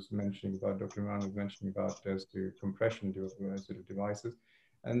Imran was mentioning about, Dr. Imran was mentioning about as to compression sort of devices,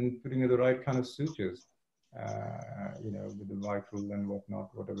 and putting in the right kind of sutures, with the mitral and whatnot,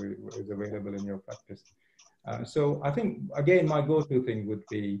 whatever is available in your practice. So I think, again, my go-to thing would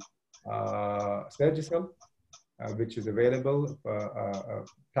be Surgicel, which is available,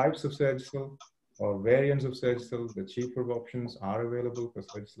 types of Surgicel, or variants of Surgicel. The cheaper options are available for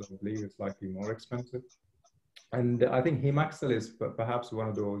Surgicel. I believe it's slightly more expensive. And I think Haemostasis is perhaps one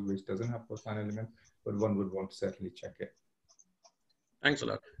of those which doesn't have porcine elements, but one would want to certainly check it. Thanks a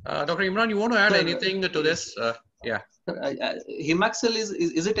lot. Dr. Imran, you want to add anything to this? Yeah. Haemostasis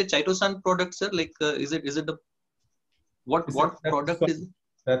is it a chitosan product, sir? Like, is it the what product is it?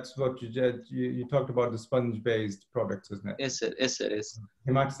 That's what you talked about, the sponge-based products, isn't it? Yes, sir. Yes, sir. Yes.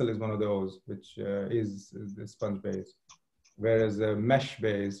 Haemostasis is one of those, which is the sponge-based, whereas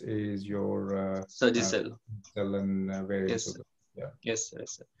mesh-based is your Surgicel and variants. Yes, sir. Yeah. Yes, sir.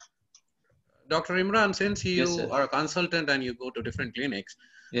 Yes, sir. Dr. Imran, since you Yes, are a consultant and you go to different clinics,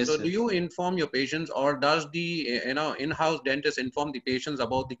 yes, so sir. do you inform your patients, or does the in-house dentist inform the patients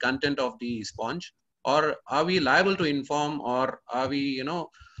about the content of the sponge? Or are we liable to inform, or are we,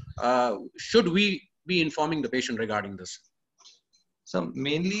 should we be informing the patient regarding this? So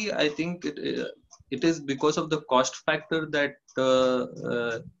mainly, I think it is because of the cost factor that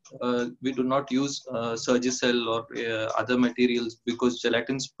we do not use Surgicel or other materials, because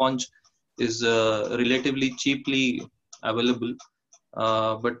gelatin sponge is relatively cheaply available.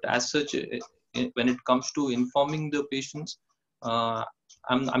 But as such, when it comes to informing the patients,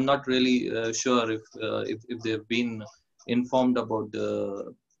 I'm not really sure if they've been informed about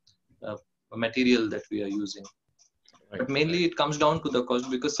the material that we are using. Right. But mainly it comes down to the cost,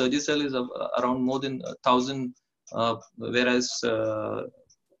 because Surgicel is around more than 1,000, whereas the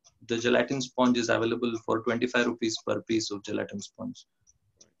gelatin sponge is available for 25 rupees per piece of gelatin sponge.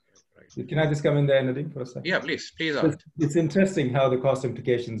 Can I just come in there, Nadeem, for a second? Yeah, please. It's interesting how the cost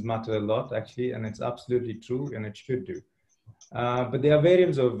implications matter a lot, actually, and it's absolutely true, and it should do. But there are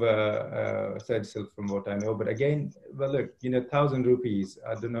variants of Surgicel from what I know. But again, well, look, 1,000 rupees,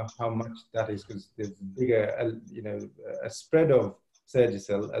 I don't know how much that is, because there's bigger, a spread of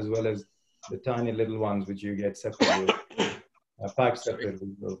Surgicel, as well as the tiny little ones which you get separately, packed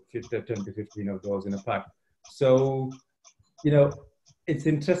separately, 10 to 15 of those in a pack. So, it's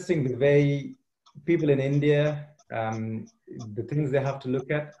interesting the way people in India, the things they have to look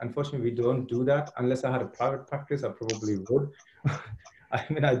at. Unfortunately, we don't do that. Unless I had a private practice, I probably would. I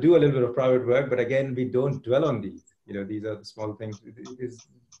mean, I do a little bit of private work, but again, we don't dwell on these. These are the small things. It is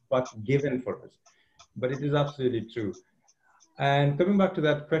but given for us. But it is absolutely true. And coming back to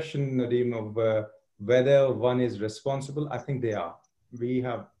that question, Nadeem, of whether one is responsible, I think they are. We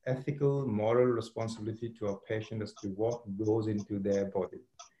have ethical, moral responsibility to our patient as to what goes into their body.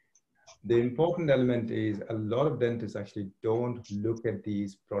 The important element is a lot of dentists actually don't look at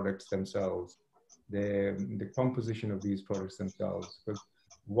these products themselves, the composition of these products themselves, because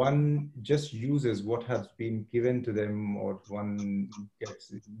one just uses what has been given to them, or one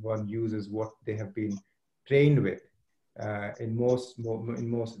uses what they have been trained with in most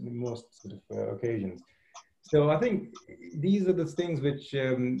sort of occasions. So I think these are the things which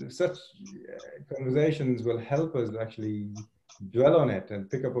such conversations will help us actually dwell on it and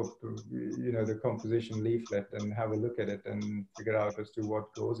pick up the composition leaflet and have a look at it and figure out as to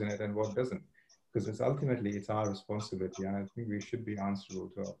what goes in it and what doesn't, because it's ultimately our responsibility, and I think we should be answerable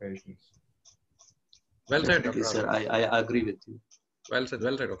to our patients. Well said, Dr. Sir, I agree with you. Well said,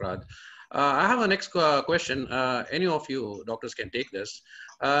 Dr. Ahad. I have a next question. Any of you doctors can take this.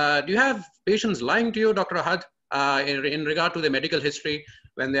 Do you have patients lying to you, Dr. Ahad, in regard to their medical history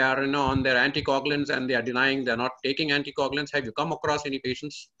when they are on their anticoagulants and they are denying they're not taking anticoagulants? Have you come across any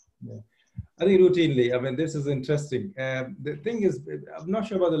patients? Yeah. I think routinely. I mean, this is interesting. The thing is, I'm not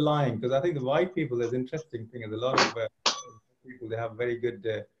sure about the lying, because I think the white people is interesting thing. Is a lot of people, they have very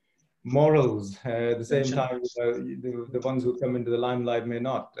good morals. At the same time, the ones who come into the limelight may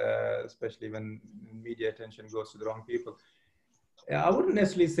not, especially when media attention goes to the wrong people. I wouldn't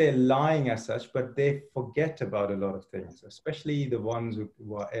necessarily say lying as such, but they forget about a lot of things, especially the ones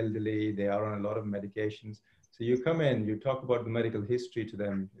who are elderly. They are on a lot of medications. So you come in, you talk about the medical history to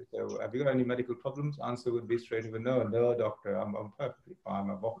them. So, have you got any medical problems? Answer would be straight away, no, doctor, I'm perfectly fine.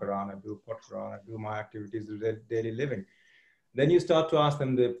 I walk around, I do pot around, I do my activities of daily living. Then you start to ask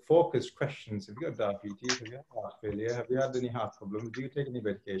them the focused questions. Have you got diabetes? Have you had heart failure? Have you had any heart problems? Do you take any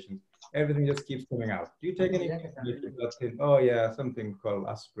medications? Everything just keeps coming out. Do you take any? Oh yeah, something called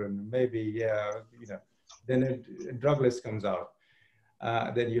aspirin. Maybe, yeah, Then a drug list comes out.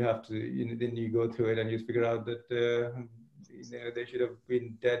 Then you have to, then you go through it and you figure out that they should have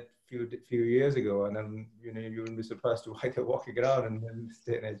been dead few years ago, and then you wouldn't be surprised to why they're walking around in this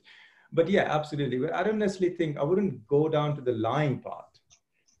day and age. But yeah, absolutely. But I don't necessarily think, I wouldn't go down to the lying part,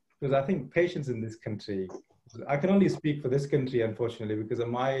 because I think patients in this country, I can only speak for this country, unfortunately, because of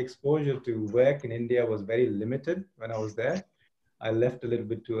my exposure to work in India was very limited when I was there. I left a little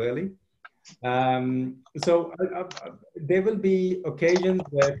bit too early. So there will be occasions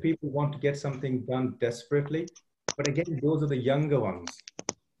where people want to get something done desperately, but again, those are the younger ones.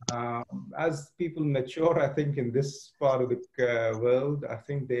 As people mature, I think in this part of the world, I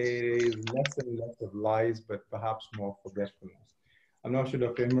think there is less and less of lies, but perhaps more forgetfulness. I'm not sure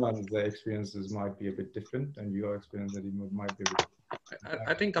Dr. Imran's experiences might be a bit different, and your experience that might be a bit different.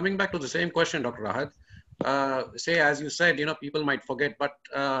 I think coming back to the same question, Dr. Ahad, say, as you said, people might forget, but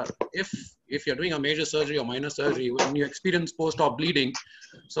if you're doing a major surgery or minor surgery, when you experience post-op bleeding,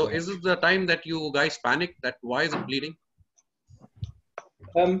 so is it the time that you guys panic that why is it bleeding?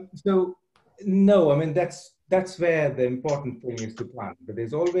 So no, I mean, that's where the important thing is to plan, but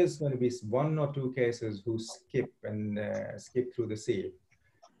there's always going to be one or two cases who skip through the sieve.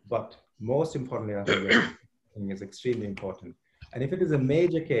 But most importantly, I think the thing is extremely important. And if it is a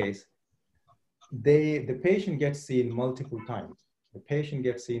major case, the patient gets seen multiple times. The patient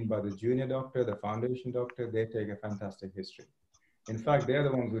gets seen by the junior doctor, the foundation doctor. They take a fantastic history. In fact, they're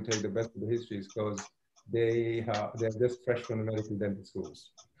the ones who take the best of the histories, because they're just fresh from the medical dental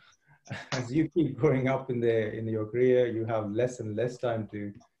schools. As you keep growing up in your career, you have less and less time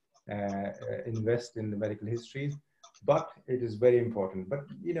to invest in the medical histories, but it is very important. But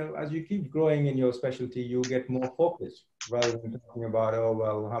as you keep growing in your specialty, you get more focused rather than talking about, oh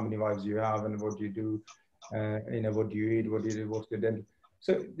well, how many wives you have and what do you do, what do you eat, what do you do, what's your dental.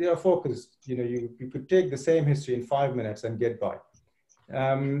 So they are focused. You could take the same history in 5 minutes and get by.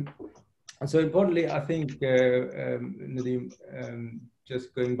 And so importantly, I think, Nadeem,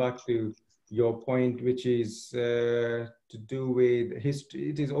 just going back to your point, which is to do with history,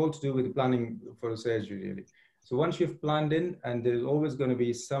 it is all to do with planning for a surgery, really. So once you've planned in, and there's always going to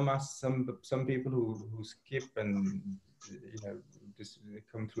be some people who skip and just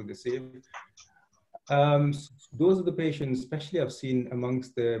come through the sieve. Those are the patients, especially I've seen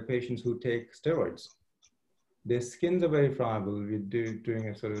amongst the patients who take steroids. Their skins are very friable. We're doing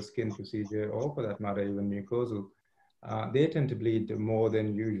a sort of skin procedure, or for that matter, even mucosal. They tend to bleed more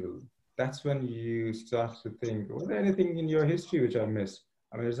than usual. That's when you start to think, was there anything in your history which I missed?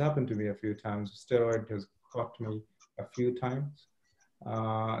 I mean, it's happened to me a few times. Steroid has caught me a few times.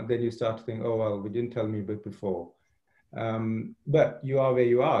 Then you start to think, oh, well, we didn't tell me a bit before. But you are where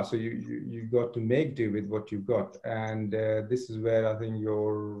you are. So you got to make do with what you've got. And this is where I think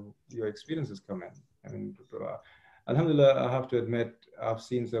your experiences come in. I mean, Alhamdulillah, I have to admit, I've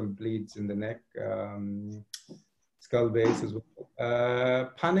seen some bleeds in the neck, skull base as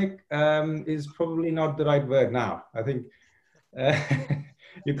well. Panic is probably not the right word now. I think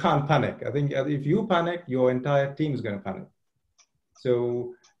you can't panic. I think if you panic, your entire team is going to panic.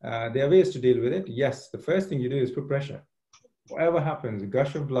 So there are ways to deal with it. Yes, the first thing you do is put pressure. Whatever happens, a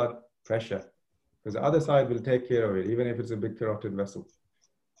gush of blood, pressure, because the other side will take care of it, even if it's a big carotid vessel,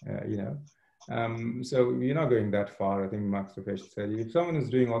 you know. So you're not going that far. I think maxillofacial surgery. If someone is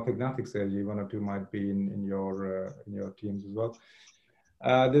doing orthodontic surgery, one or two might be in your teams as well.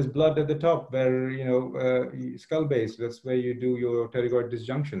 There's blood at the top where, you know, skull base, that's where you do your pterygoid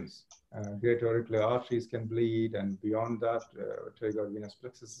disjunctions. Great auricular arteries can bleed, and beyond that, pterygoid venous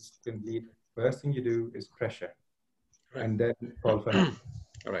plexus can bleed. First thing you do is pressure, right, and then call for help.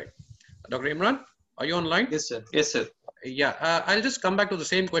 All right. Dr. Imran, are you online? Yes, sir. Yes, sir. Yeah, I'll just come back to the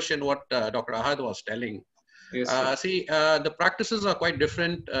same question what Dr. Ahad was telling. Yes, see, the practices are quite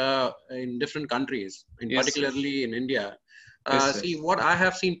different in different countries, yes, particularly in India. Yes, see, what I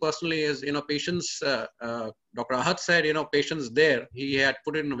have seen personally is, you know, patients, Dr. Ahad said, you know, patients there, he had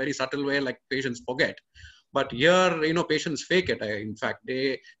put it in a very subtle way, like patients forget. But here, you know, patients fake it. In fact,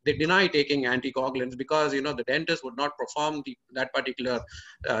 they deny taking anticoagulants because, you know, the dentist would not perform that particular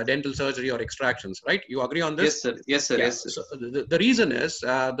dental surgery or extractions, right? You agree on this? Yes, sir. Yes, sir. Yeah. Yes, sir. So the reason is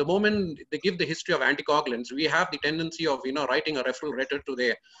the moment they give the history of anticoagulants, we have the tendency of, you know, writing a referral letter to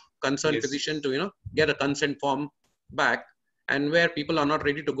the concerned Yes. physician to, you know, get a consent form back, and where people are not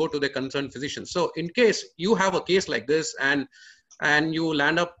ready to go to the concerned physician. So in case you have a case like this and you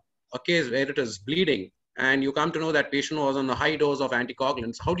land up a case where it is bleeding, and you come to know that patient was on a high dose of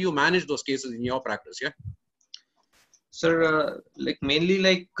anticoagulants, how do you manage those cases in your practice? Yeah. Sir, like mainly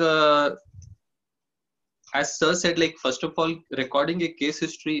like as sir said, like first of all, recording a case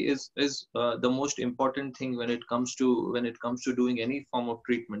history is the most important thing when it comes to doing any form of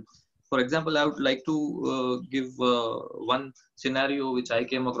treatment. For example, I would like to give one scenario which I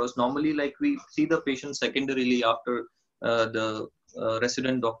came across. Normally, like we see the patient secondarily after the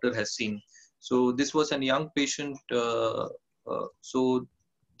resident doctor has seen. So this was a young patient. So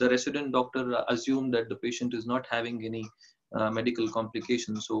the resident doctor assumed that the patient is not having any medical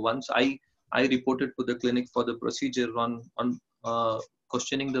complications. So once I reported to the clinic for the procedure on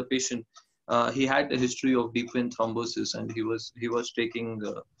questioning the patient, he had a history of deep vein thrombosis, and he was taking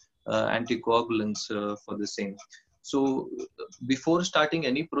anticoagulants for the same. So before starting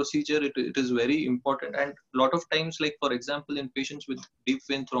any procedure, it is very important. And a lot of times, like for example, in patients with deep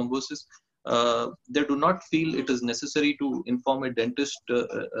vein thrombosis, they do not feel it is necessary to inform a dentist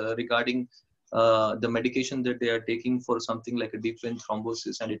regarding the medication that they are taking for something like a deep vein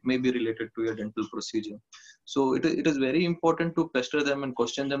thrombosis, and it may be related to a dental procedure. So it is very important to pester them and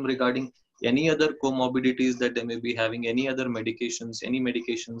question them regarding any other comorbidities that they may be having, any other medications, any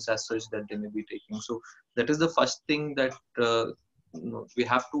medications as such that they may be taking. So that is the first thing that we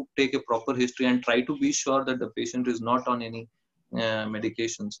have to take a proper history and try to be sure that the patient is not on any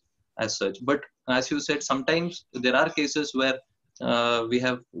medications as such. But as you said, sometimes there are cases where we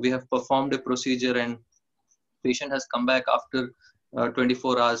have performed a procedure and patient has come back after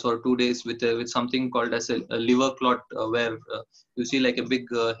 24 hours or 2 days with something called as a liver clot, where you see like a big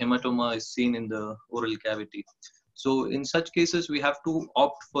hematoma is seen in the oral cavity. So in such cases, we have to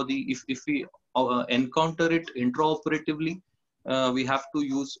opt for the, if we encounter it intraoperatively, we have to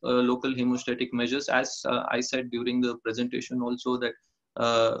use local hemostatic measures. As I said during the presentation also, that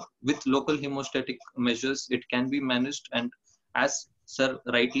with local hemostatic measures, it can be managed. And as sir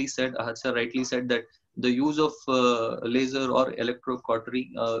rightly said, that the use of laser or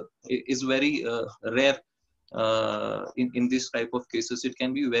electrocautery is very rare in this type of cases. It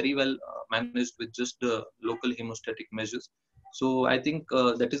can be very well managed with just local hemostatic measures. So I think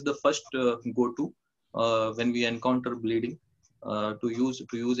that is the first go-to when we encounter bleeding, to use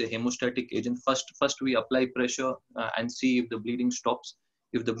a hemostatic agent. First we apply pressure and see if the bleeding stops.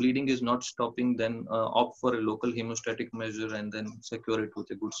 If the bleeding is not stopping, then opt for a local hemostatic measure and then secure it with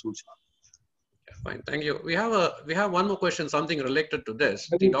a good suture. Fine, thank you. We have one more question, something related to this.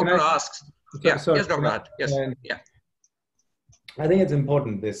 The doctor asks. Yes, Dr. Ahad. Yes. Yeah. I think it's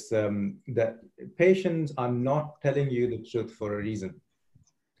important this that patients are not telling you the truth for a reason.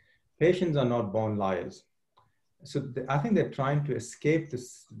 Patients are not born liars. So I think they're trying to escape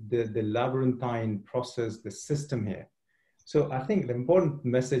the labyrinthine process, the system here. So I think the important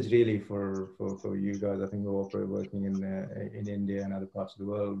message really for you guys, I think we're working in India and other parts of the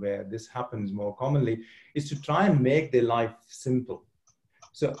world where this happens more commonly, is to try and make their life simple.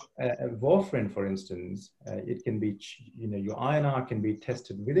 So warfarin, for instance, it can be, your INR can be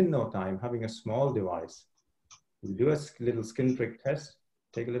tested within no time, having a small device. You do a little skin prick test,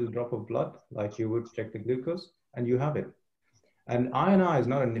 take a little drop of blood, like you would check the glucose, and you have it. And INR is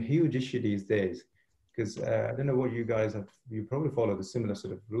not a huge issue these days, because I don't know what you guys have, you probably follow the similar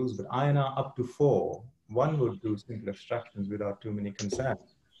sort of rules, but INR up to 4, one would do simple extractions without too many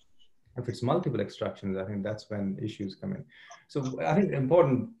concerns. If it's multiple extractions, I think that's when issues come in. So I think the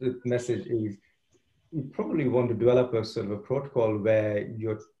important message is you probably want to develop a sort of a protocol where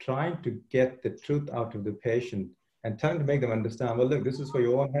you're trying to get the truth out of the patient and trying to make them understand, well, look, this is for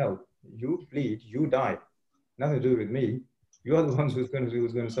your own health. You bleed, you die. Nothing to do with me. You're the ones who's going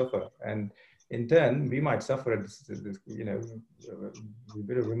to suffer. And in turn, we might suffer this, you know, a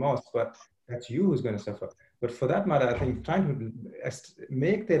bit of remorse, but that's you who's going to suffer. But for that matter, I think trying to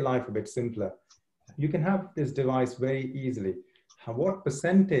make their life a bit simpler. You can have this device very easily. What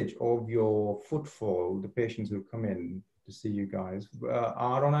percentage of your footfall, the patients who come in to see you guys,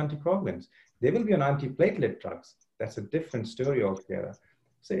 are on anticoagulants? They will be on antiplatelet drugs. That's a different story altogether.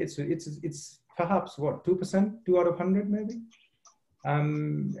 So it's perhaps what, 2%, 2 out of 100 maybe?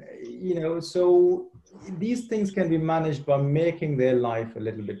 You know, so these things can be managed by making their life a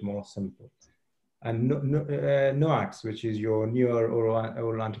little bit more simple. And NOACs, which is your newer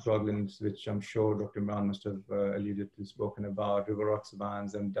oral anticoagulants, which I'm sure Dr. Imran must have alluded to, spoken about,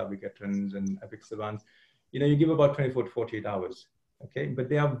 rivaroxabans and dabigatran and apixabans. You know, you give about 24 to 48 hours, okay? But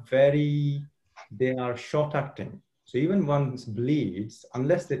they are short acting. So even once bleeds,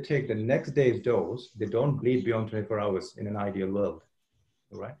 unless they take the next day's dose, they don't bleed beyond 24 hours in an ideal world,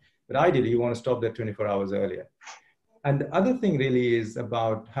 all right? But ideally, you want to stop that 24 hours earlier. And the other thing really is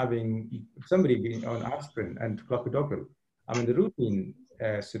about having somebody being on aspirin and clopidogrel. I mean, the routine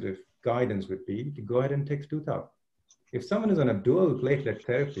sort of guidance would be to go ahead and take tooth out. If someone is on a dual platelet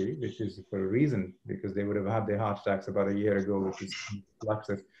therapy, which is for a reason, because they would have had their heart attacks about a year ago, which is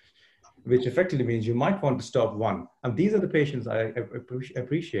fluxus, which effectively means you might want to stop one. And these are the patients I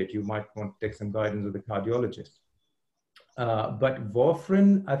appreciate. You might want to take some guidance with the cardiologist. But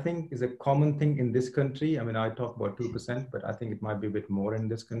warfarin, I think, is a common thing in this country. I mean, I talk about 2%, but I think it might be a bit more in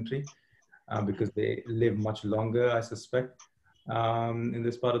this country because they live much longer, I suspect, in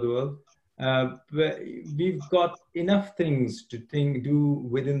this part of the world. But we've got enough things to do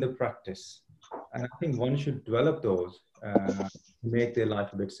within the practice. And I think one should develop those to make their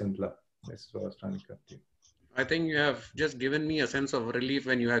life a bit simpler. That's what I was trying to cut to. I think you have just given me a sense of relief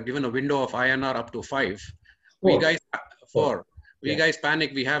when you have given a window of INR up to 5. We guys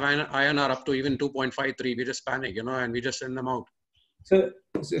panic. We have INR up to even 2.53. We just panic, you know, and we just send them out. So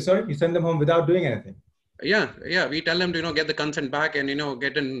sorry, you send them home without doing anything? Yeah. We tell them to, you know, get the consent back and, you know,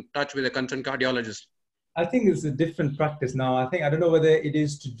 get in touch with a concerned cardiologist. I think it's a different practice now. I don't know whether it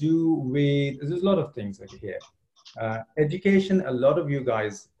is to do with, there's a lot of things here. Education, a lot of you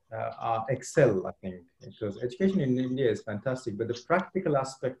guys excel, I think, because education in India is fantastic, but the practical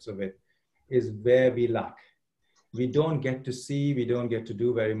aspects of it is where we lack. We don't get to see, we don't get to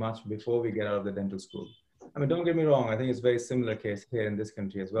do very much before we get out of the dental school. I mean, don't get me wrong, I think it's a very similar case here in this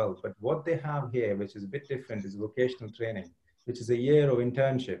country as well. But what they have here, which is a bit different, is vocational training, which is a year of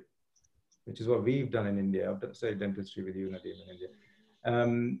internship, which is what we've done in India. I've studied dentistry with you, Nadeem, in India.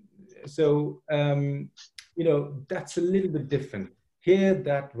 You know, that's a little bit different. Here,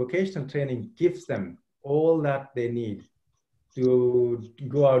 that vocational training gives them all that they need to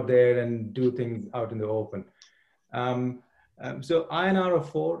go out there and do things out in the open. So INR of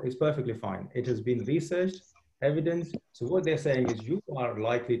 4 is perfectly fine. It has been researched, evidenced. So what they're saying is you are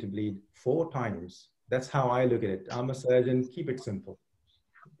likely to bleed 4 times. That's how I look at it. I'm a surgeon, keep it simple.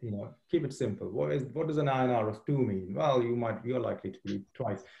 You know, keep it simple. What does an INR of 2 mean? Well, you're likely to bleed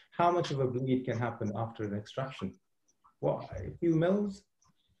twice. How much of a bleed can happen after an extraction? Well, a few mils,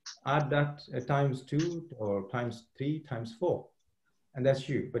 add that times 2 or times 3 times 4. And that's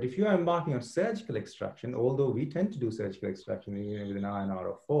you. But if you are embarking on surgical extraction, although we tend to do surgical extraction with an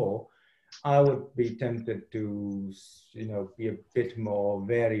INR of 4, I would be tempted to, you know, be a bit more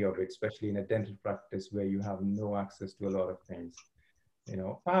wary of it, especially in a dental practice where you have no access to a lot of things. You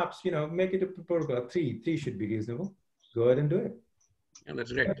know, perhaps, you know, make it a protocol. 3 should be reasonable. Go ahead and do it. Yeah,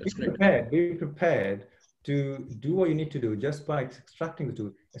 that's great. That's great. Be prepared to do what you need to do just by extracting the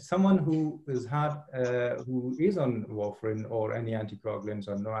tooth. As someone who is on warfarin or any anticoagulants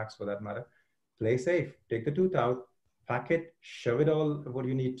or NOACs for that matter, play safe. Take the tooth out, pack it, shove it all what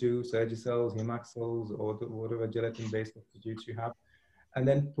you need to, Surgicells, Hemaxels, or whatever gelatin-based substitutes you have, and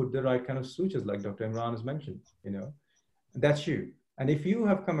then put the right kind of sutures like Dr. Imran has mentioned, you know. That's you. And if you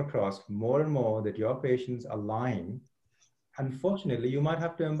have come across more and more that your patients are lying, unfortunately, you might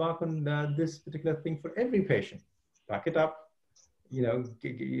have to embark on this particular thing for every patient. Pack it up,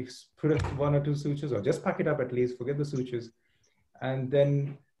 put up 1 or 2 sutures, or just pack it up at least, forget the sutures, and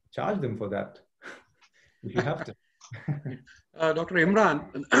then charge them for that if you have to. Dr.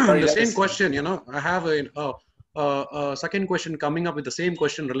 Imran, the same question, I have a second question coming up with the same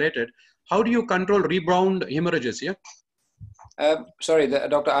question related. How do you control rebound hemorrhages? Yeah. Sorry,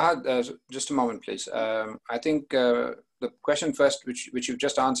 Dr. Ahad, just a moment, please. I think the question first, which you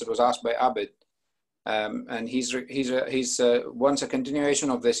just answered, was asked by Abid, and he's wants a continuation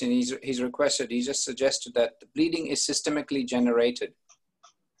of this, and he's requested. He just suggested that the bleeding is systemically generated.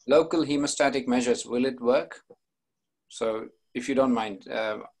 Local hemostatic measures, will it work? So, if you don't mind,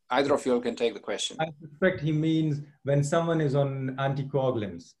 either of you all can take the question. I suspect he means when someone is on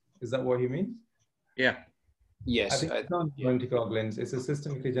anticoagulants. Is that what he means? Yeah. Yes. I think it's not anticoagulants. It's a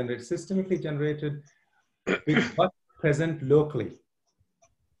systemically generated, but present locally.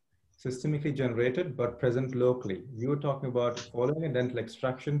 Systemically generated, but present locally. You were talking about following a dental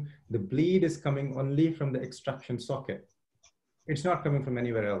extraction. The bleed is coming only from the extraction socket. It's not coming from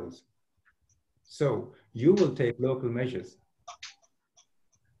anywhere else. So you will take local measures.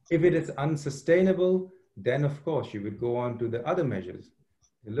 If it is unsustainable, then of course you would go on to the other measures.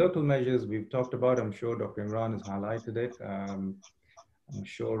 The local measures we've talked about, I'm sure Dr. Imran has highlighted it. I'm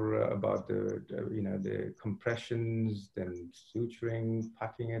sure about the compressions, then suturing,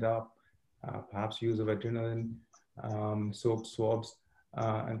 packing it up, perhaps use of adrenaline, soap swabs,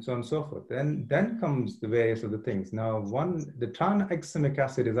 and so on and so forth. Then comes the various other things. Now, the tranexamic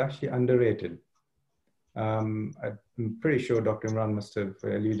acid is actually underrated. I'm pretty sure Dr. Imran must have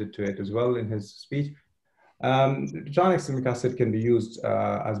alluded to it as well in his speech. Tranexamic acid can be used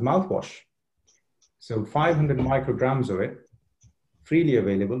as mouthwash. So 500 micrograms of it, freely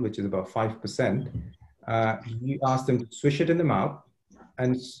available, which is about 5%. You ask them to swish it in the mouth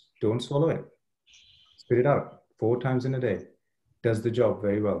and don't swallow it. Spit it out 4 times in a day. Does the job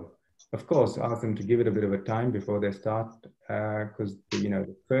very well. Of course, ask them to give it a bit of a time before they start, because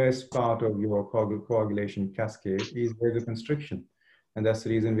the first part of your coagulation cascade is vasoconstriction. And that's the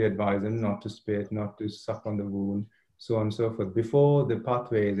reason we advise them not to spit, not to suck on the wound, so on and so forth, before the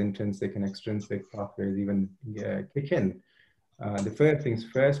pathways, intrinsic and extrinsic pathways even kick in. The first things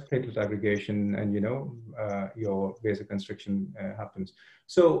first, platelet aggregation and, your vasoconstriction happens.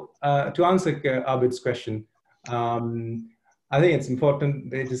 So to answer Abid's question, I think it's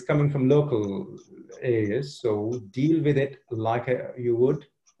important. It is coming from local areas, so deal with it like you would.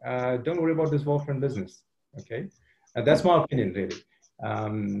 Don't worry about this warfarin business, okay? That's my opinion, really.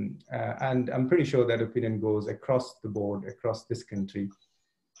 And I'm pretty sure that opinion goes across the board, across this country,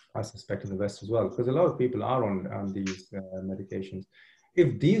 I suspect in the West as well, because a lot of people are on these medications.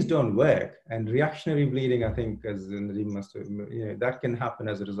 If these don't work, and reactionary bleeding, I think, as Nadeem must have, that can happen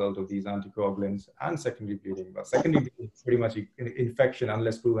as a result of these anticoagulants and secondary bleeding. But secondary bleeding is pretty much infection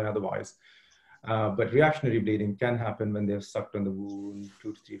unless proven otherwise. But reactionary bleeding can happen when they've sucked on the wound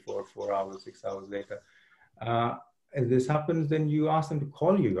 2 to 3, 4 hours, 6 hours later. If this happens, then you ask them to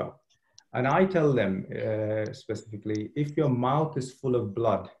call you up. And I tell them specifically, if your mouth is full of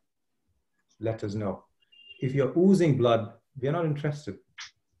blood, let us know. If you're oozing blood, we're not interested,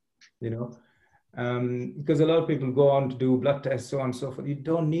 because a lot of people go on to do blood tests, so on and so forth. You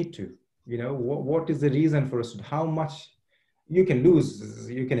don't need to, what is the reason for us? How much you can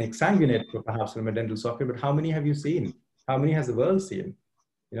lose, you can exsanguinate perhaps from a dental socket, but how many have you seen? How many has the world seen?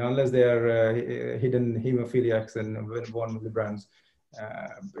 Unless they are hidden hemophiliacs and von Willebrand's,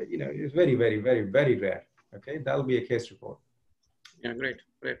 it's very, very, very, very rare. Okay, that'll be a case report. Yeah, great.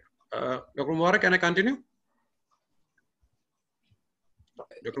 Dr. Mubarak, can I continue?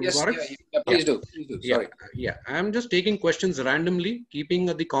 Dr. Yes, Mubarak? yeah, please do. Sorry. Yeah, I'm just taking questions randomly, keeping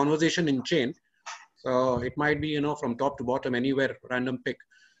the conversation in chain. So it might be, from top to bottom, anywhere, random pick.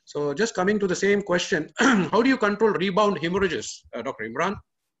 So just coming to the same question, how do you control rebound hemorrhages, Dr. Imran?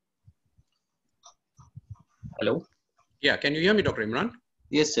 Hello? Yeah, can you hear me, Dr. Imran?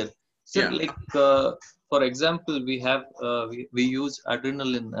 Yes, sir. So, for example, we have we use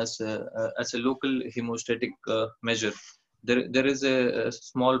adrenaline as a local hemostatic measure. There is a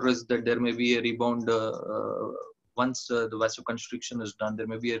small risk that there may be a rebound once the vasoconstriction is done. There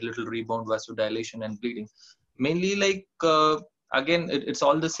may be a little rebound vasodilation and bleeding. Mainly, again, it's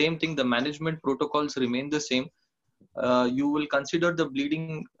all the same thing. The management protocols remain the same. You will consider the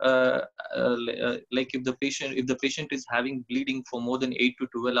bleeding like if the patient is having bleeding for more than 8 to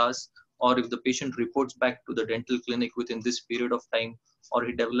 12 hours, or if the patient reports back to the dental clinic within this period of time, or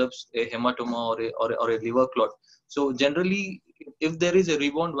he develops a hematoma or a liver clot. So generally, if there is a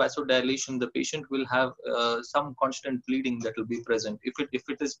rebound vasodilation, the patient will have some constant bleeding that will be present. If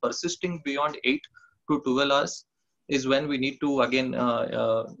it is persisting beyond 8 to 12 hours, is when we need to again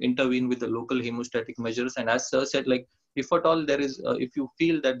intervene with the local hemostatic measures. And as sir said, like if at all there is, if you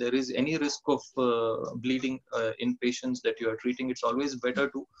feel that there is any risk of bleeding in patients that you are treating, it's always better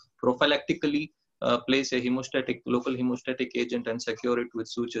to prophylactically place a local hemostatic agent and secure it with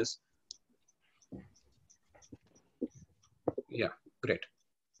sutures. Yeah, great.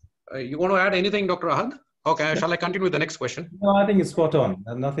 You want to add anything, Dr. Ahad? Okay, shall I continue with the next question? No, I think it's spot on.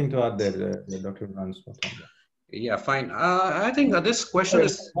 Nothing to add there, Dr. Imran, spot on. Yeah, fine. I think this question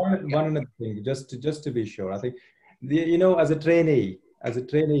is one other thing, just to be sure. I think, you know, as a trainee,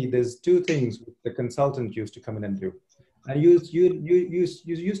 there's two things the consultant used to come in and do. And you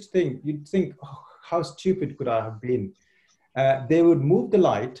used to think, you'd think, oh, how stupid could I have been? They would move the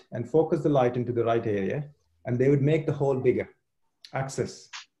light and focus the light into the right area, and they would make the hole bigger. Access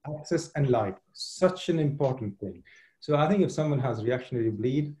and light, such an important thing. So I think if someone has reactionary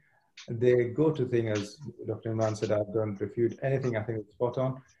bleed, the go-to thing, as Dr. Imran said, I don't refute anything, I think it's spot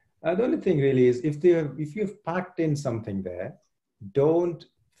on. The only thing really is if you've packed in something there, don't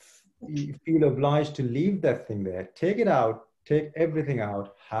feel obliged to leave that thing there. Take it out, take everything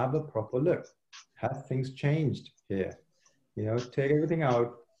out, have a proper look. Have things changed here? You know, take everything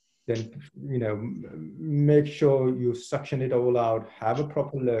out, then, you know, make sure you suction it all out, have a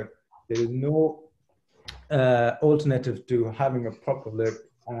proper look. There is no alternative to having a proper look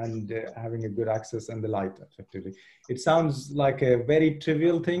and having a good access and the light, effectively. It sounds like a very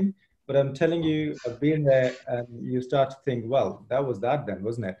trivial thing, but I'm telling you, I've been there, and you start to think, well, that was that then,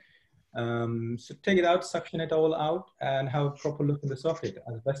 wasn't it? So take it out, suction it all out, and have a proper look in the socket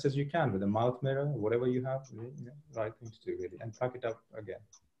as best as you can with a mouth mirror, whatever you have, you know, right things to do really, and pack it up again.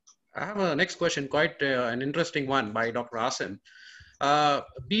 I have a next question, quite an interesting one by Dr. Asim.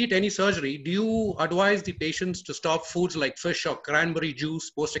 Be it any surgery, do you advise the patients to stop foods like fish or cranberry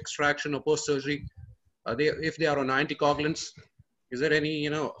juice post-extraction or post-surgery if they are on anticoagulants? Is there any, you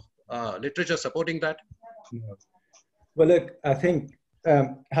know, literature supporting that? No. Well, look, I think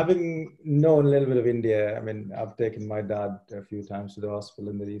having known a little bit of India, I mean, I've taken my dad a few times to the hospital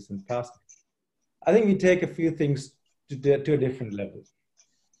in the recent past. I think we take a few things to a different level.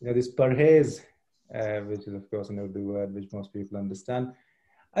 You know, this parhez, which is of course an Urdu word which most people understand.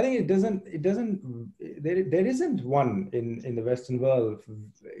 I think there isn't one in the Western world,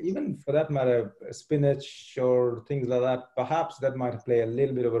 even for that matter, spinach or things like that. Perhaps that might play a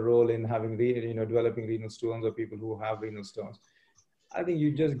little bit of a role in having, developing renal stones or people who have renal stones. I think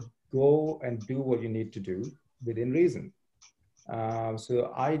you just go and do what you need to do within reason.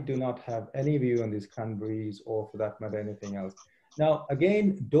 So I do not have any view on these cranberries or for that matter, anything else. Now,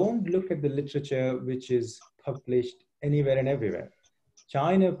 again, don't look at the literature which is published anywhere and everywhere.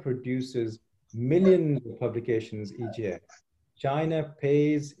 China produces millions of publications each year. China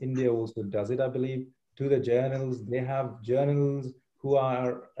pays, India also does it, I believe, to the journals. They have journals who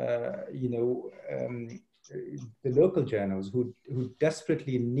are, the local journals who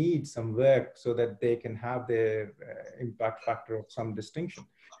desperately need some work so that they can have their impact factor of some distinction.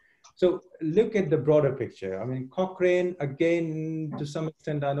 So look at the broader picture. I mean, Cochrane, again, to some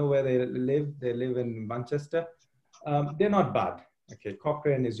extent, I know where they live. They live in Manchester. They're not bad. Okay,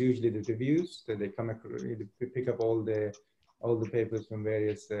 Cochrane is usually the reviews that they pick up all the papers from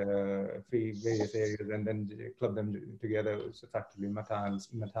various areas and then club them together. It's effectively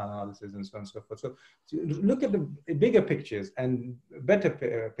meta-analysis and so on and so forth. So look at the bigger pictures and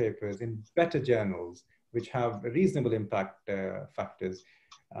better papers in better journals which have reasonable impact factors.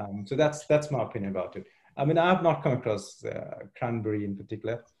 So that's my opinion about it. I mean, I have not come across cranberry in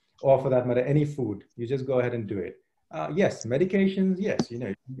particular, or for that matter, any food. You just go ahead and do it. Yes, medications, yes, you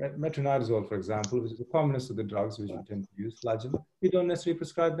know, metronidazole, for example, which is the commonest of the drugs which we tend to use, flagyl. We don't necessarily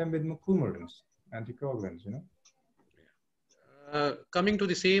prescribe them with coumarins, anticoagulants, you know. Coming to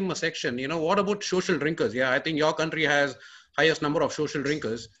the same section, you know, what about social drinkers? Yeah, I think your country has highest number of social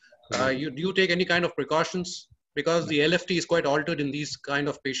drinkers. Do you take any kind of precautions? Because the LFT is quite altered in these kind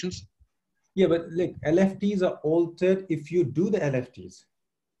of patients. Yeah, but look, LFTs are altered if you do the LFTs.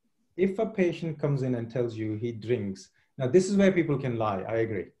 If a patient comes in and tells you he drinks, now this is where people can lie, I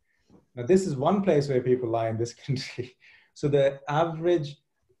agree. Now this is one place where people lie in this country. So the average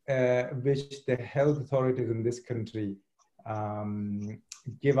which the health authorities in this country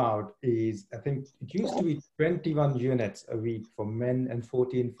give out is, I think it used to be 21 units a week for men and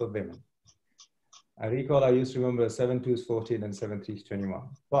 14 for women. I recall I used to remember 7.2 is 14 and 7.3 is 21,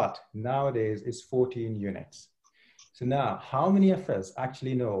 but nowadays it's 14 units. So now, how many of us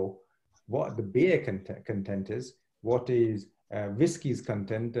actually know what the beer content is, what is whiskey's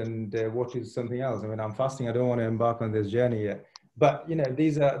content, and what is something else? I mean, I'm fasting. I don't want to embark on this journey yet, but you know,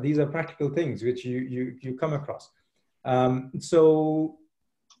 these are practical things which you come across. So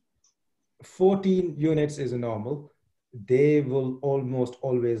 14 units is a normal. They will almost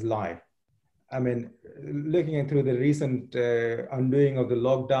always lie. I mean, looking through the recent undoing of the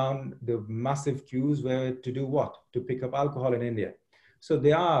lockdown, the massive queues were to do what? To pick up alcohol in India. So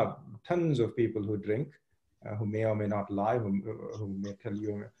there are tons of people who drink, who may or may not lie, who may tell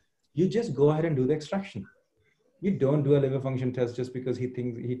you, you just go ahead and do the extraction. You don't do a liver function test just because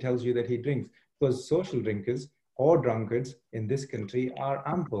he tells you that he drinks. Because social drinkers or drunkards in this country are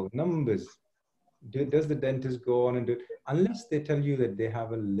ample numbers. Does the dentist go on and do it? Unless they tell you that they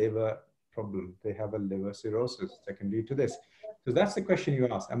have a liver problem, they have a liver cirrhosis secondary to this. So that's the question you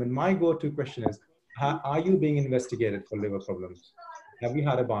ask. I mean, my go-to question is, are you being investigated for liver problems? Have you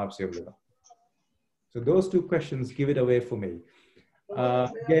had a biopsy of liver? So those two questions give it away for me.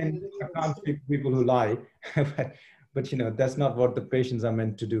 Again, I can't speak for people who lie, but you know, that's not what the patients are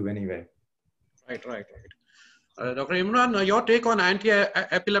meant to do anyway. Right. Dr. Imran, your take on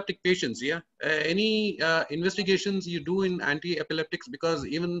anti-epileptic patients, yeah? Any investigations you do in anti-epileptics? Because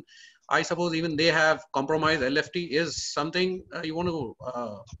even, I suppose even they have compromised LFT. Is something you want to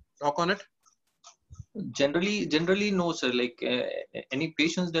talk on it? Generally no, sir. Like any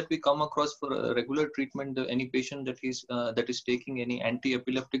patients that we come across for regular treatment, any patient that is taking any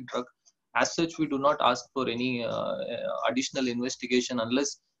anti-epileptic drug, as such, we do not ask for any additional investigation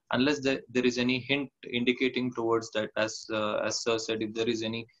unless there is any hint indicating towards that. As sir said, if there is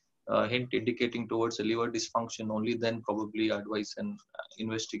any hint indicating towards a liver dysfunction, only then probably advise an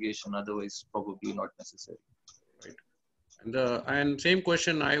investigation. Otherwise, probably not necessary. Right. And same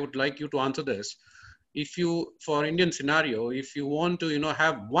question, I would like you to answer this. If you, for Indian scenario, if you want to,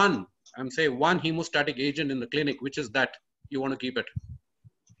 have one hemostatic agent in the clinic, which is that you want to keep it?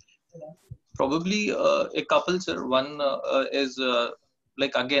 Probably a couple, sir. One is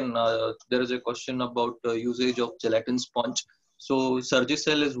like again, there is a question about usage of gelatin sponge. So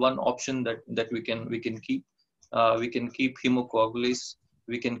Surgicel is one option that we can keep. We can keep hemocoagulase.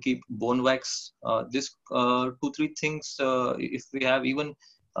 We can keep bone wax. This 2-3 things. If we have even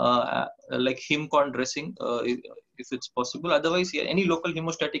like Hemcon dressing, if it's possible. Otherwise, yeah, any local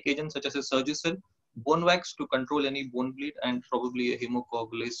hemostatic agent such as a Surgicel, bone wax to control any bone bleed, and probably a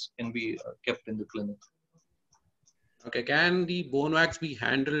hemocoagulase can be kept in the clinic. Okay, can the bone wax be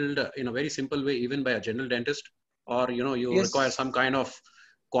handled in a very simple way even by a general dentist, or you Yes. require some kind of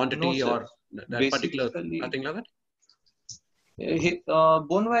quantity? No, or that basically, particular nothing like that?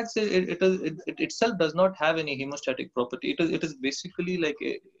 Bone wax it itself does not have any hemostatic property. It is basically like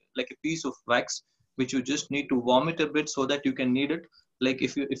a piece of wax which you just need to warm it a bit so that you can knead it. Like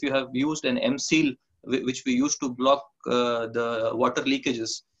if you have used an M-seal which we use to block the water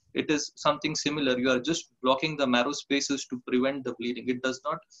leakages, it is something similar. You are just blocking the marrow spaces to prevent the bleeding. It does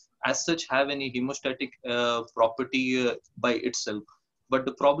not as such have any hemostatic property by itself. But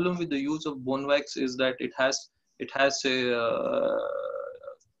the problem with the use of bone wax is that it has a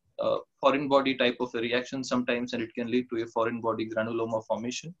foreign body type of a reaction sometimes, and it can lead to a foreign body granuloma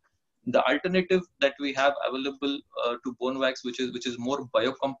formation. The alternative that we have available to bone wax, which is more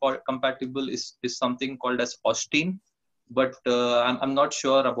biocompatible, is something called as Ostine. But I'm not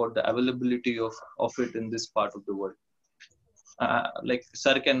sure about the availability of it in this part of the world. Like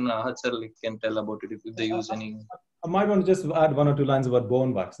sir can tell about it if they use any. I might want to just add 1 or 2 lines about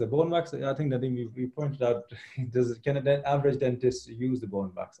bone wax. The bone wax, I think we pointed out, can an average dentist use the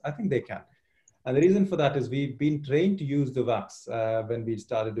bone wax? I think they can. And the reason for that is we've been trained to use the wax when we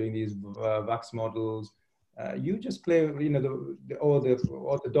started doing these wax models. You just play, the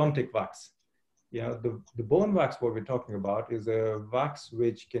orthodontic wax. The bone wax, what we're talking about, is a wax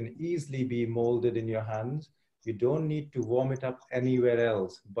which can easily be molded in your hands. You don't need to warm it up anywhere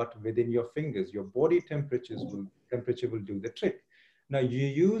else, but within your fingers. Your body temperature will do the trick. Now, you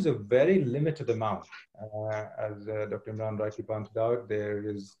use a very limited amount. As Dr. Imran rightly pointed out,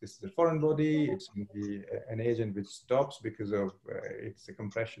 this is a foreign body. It's an agent which stops because of it's a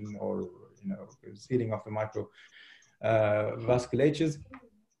compression or sealing of the micro vasculatures.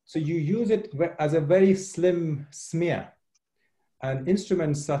 So you use it as a very slim smear. And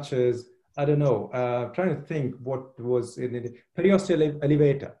instruments such as, I don't know, trying to think what was in the periosteal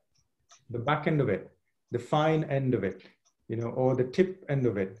elevator, the back end of it, the fine end of it, or the tip end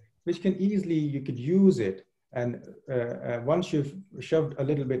of it, which you could use it. And once you've shoved a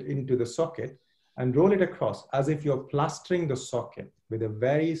little bit into the socket and roll it across as if you're plastering the socket with a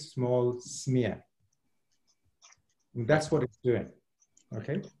very small smear. And that's what it's doing,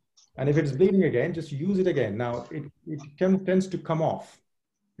 okay? And if it's bleeding again, just use it again. Now, it tends to come off.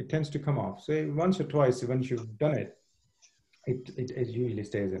 It tends to come off. So once or twice, once you've done it, it usually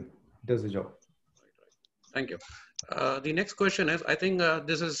stays in. It does the job. Thank you. The next question is, I think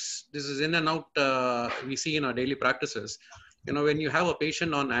this is in and out we see in our daily practices. You know, when you have a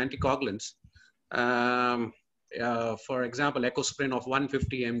patient on anticoagulants, for example, ecosprin of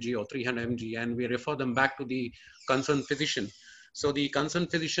 150 mg or 300 mg, and we refer them back to the concerned physician. So the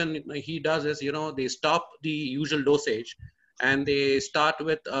concerned physician, he does is, you know, they stop the usual dosage and they start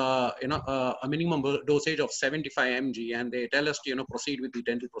with, you know, a minimum dosage of 75 mg, and they tell us to, you know, proceed with the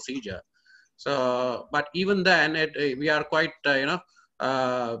dental procedure. So, but even then, we are quite,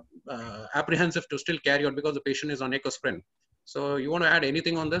 apprehensive to still carry on because the patient is on ecosprin. So you want to add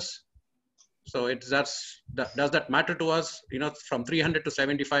anything on this? So does that matter to us? You know, from 300 to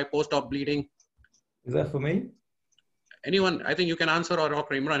 75 post-op bleeding. Is that for me? Anyone? I think you can answer, or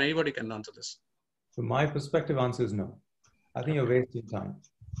Dr. Imran. Anybody can answer this. From my perspective, answer is no. I think you're wasting time.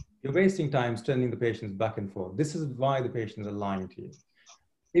 You're wasting time sending the patients back and forth. This is why the patients are lying to you.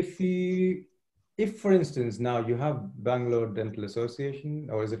 If for instance, now you have Bangalore Dental Association,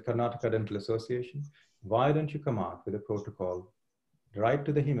 or is it Karnataka Dental Association? Why don't you come out with a protocol, write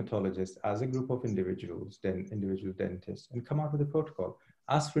to the hematologist as a group of individuals, then individual dentists, and come out with a protocol?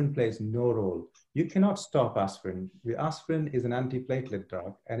 Aspirin plays no role. You cannot stop aspirin. The aspirin is an antiplatelet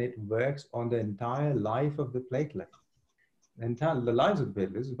drug, and it works on the entire life of the platelet. The lives of the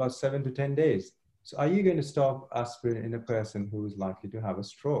platelet is about 7 to 10 days. So are you going to stop aspirin in a person who is likely to have a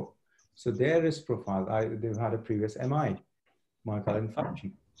stroke? So their risk profile, they've had a previous MI, myocardial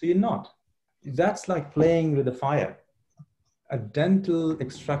infarction. So you're not. That's like playing with the fire. A dental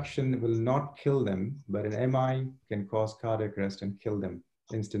extraction will not kill them, but an MI can cause cardiac arrest and kill them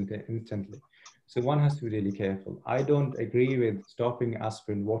instantly. So one has to be really careful. I don't agree with stopping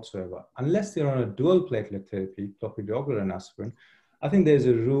aspirin whatsoever, unless they're on a dual platelet therapy, clopidogrel and aspirin. I think there's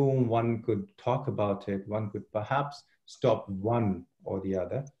a room one could talk about it. One could perhaps stop one or the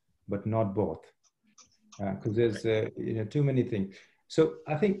other, but not both, because there's you know, too many things. So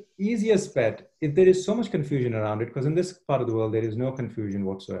I think easiest bet, if there is so much confusion around it, because in this part of the world, there is no confusion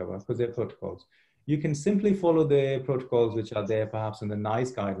whatsoever, because they're protocols. You can simply follow the protocols which are there perhaps in the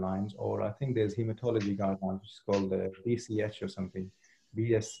NICE guidelines, or I think there's hematology guidelines, which is called the BCH or something,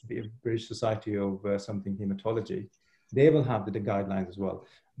 British Society of something hematology. They will have the guidelines as well.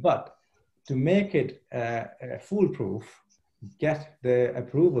 But to make it foolproof, get the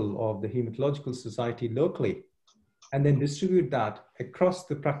approval of the Hematological Society locally, and then distribute that across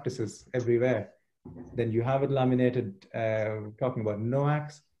the practices everywhere. Then you have it laminated, talking about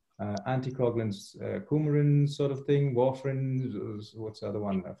NOACs, anticoagulants, coumarin sort of thing, warfarin, what's the other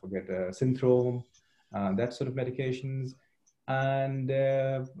one? I forget, Synthrome, that sort of medications, and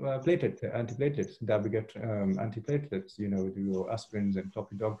antiplatelets, that we get antiplatelets, you know, your aspirins and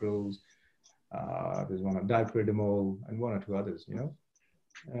clopidogrels, there's one, dipyridamole, and one or two others, you know.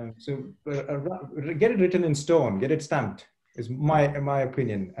 So get it written in stone, get it stamped, is my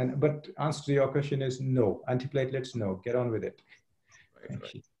opinion. But answer to your question is no. Antiplatelets, no. Get on with it.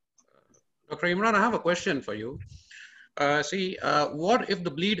 Right. Dr. Imran, I have a question for you. What if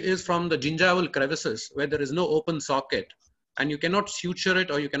the bleed is from the gingival crevices where there is no open socket and you cannot suture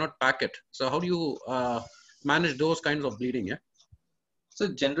it or you cannot pack it? So how do you manage those kinds of bleeding? Yeah. So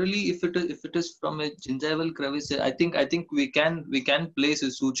generally, if it is from a gingival crevice, I think we can place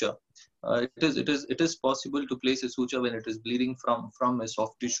a suture. It is possible to place a suture when it is bleeding from a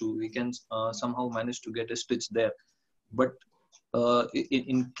soft tissue. We can somehow manage to get a stitch there. But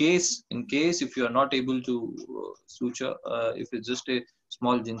in case if you are not able to suture, if it's just a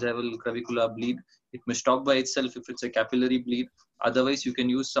small gingival clavicular bleed, it may stop by itself if it's a capillary bleed. Otherwise, you can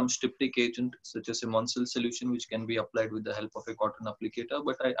use some styptic agent such as a Monsell solution, which can be applied with the help of a cotton applicator.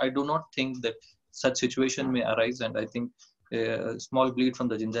 But I do not think that such situation may arise, and I think a small bleed from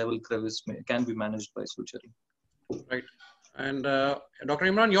the gingival crevice can be managed by suturing. Right. And Dr.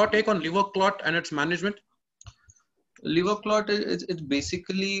 Imran, your take on liver clot and its management? Liver clot, it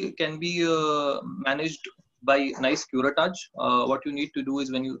basically can be managed by nice curettage. What you need to do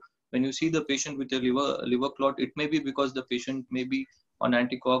is when you see the patient with a liver clot, it may be because the patient may be on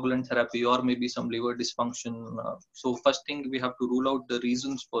anticoagulant therapy or maybe some liver dysfunction. So first thing, we have to rule out the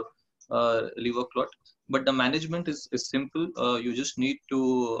reasons for liver clot. But the management is simple. You just need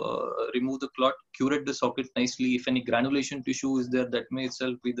to remove the clot, curate the socket nicely. If any granulation tissue is there, that may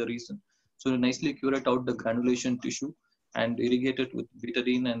itself be the reason. So nicely curate out the granulation tissue and irrigate it with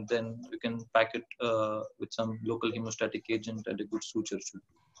betadine, and then you can pack it with some local hemostatic agent and a good suture should be.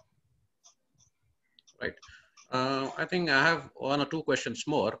 Right. I think I have one or two questions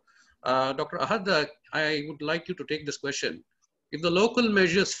more. Dr. Ahad, I would like you to take this question. If the local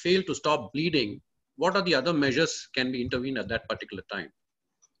measures fail to stop bleeding, what are the other measures can be intervened at that particular time?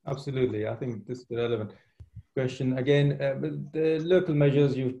 Absolutely. I think this is relevant. question. Again, the local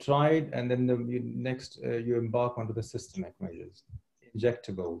measures you've tried, and then you embark onto the systemic measures,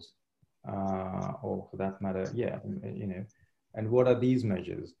 injectables, or for that matter, yeah, you know. And what are these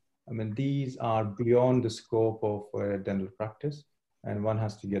measures? I mean, these are beyond the scope of dental practice, and one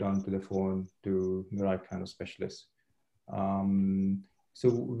has to get onto the phone to the right kind of specialist. So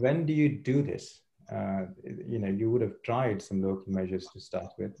when do you do this? You know, you would have tried some local measures to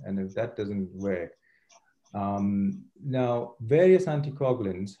start with, and if that doesn't work, now various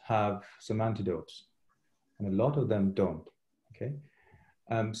anticoagulants have some antidotes, and a lot of them don't. Okay,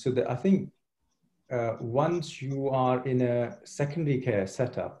 so I think once you are in a secondary care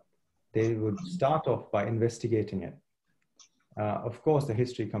setup, they would start off by investigating it. Of course, the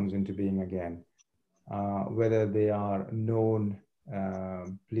history comes into being again, whether they are known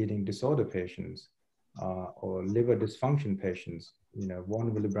bleeding disorder patients or liver dysfunction patients. You know,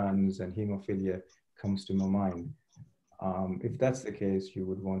 von Willebrand's and hemophilia comes to my mind. If that's the case, you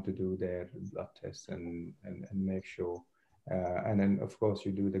would want to do their blood tests and make sure. And then, of course,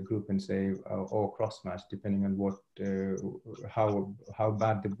 you do the group and save or cross-match, depending on what, how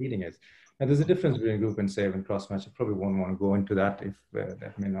bad the bleeding is. Now, there's a difference between group and save and cross-match. I probably won't want to go into that if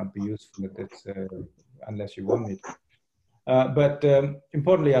that may not be useful if it's, unless you want me to. But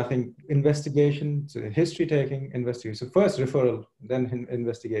importantly, I think investigation, so history taking, investigation. So first referral, then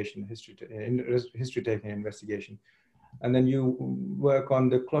investigation, history taking, investigation. And then you work on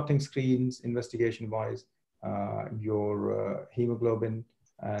the clotting screens, investigation-wise, your hemoglobin,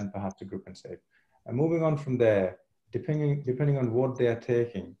 and perhaps a group and save. And moving on from there, depending on what they are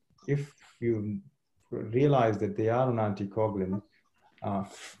taking, if you realize that they are on anticoagulant,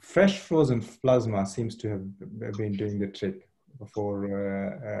 fresh frozen plasma seems to have been doing the trick for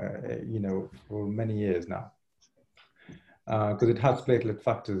you know, for many years now, because it has platelet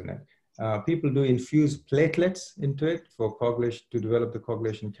factors in it. People do infuse platelets into it for coagulation, to develop the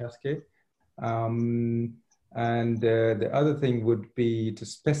coagulation cascade. And the other thing would be the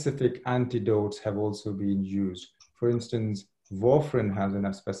specific antidotes have also been used. For instance, warfarin has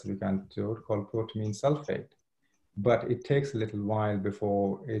a specific antidote called protamine sulfate, but it takes a little while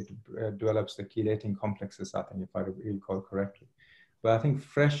before it develops the chelating complexes, I think, if I recall correctly. But I think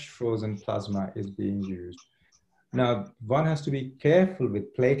fresh frozen plasma is being used. Now, one has to be careful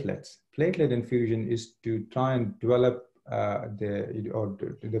with platelets. Platelet infusion is to try and develop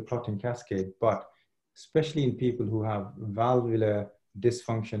the clotting cascade, but especially in people who have valvular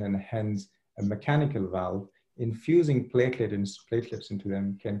dysfunction and hence a mechanical valve, infusing platelets into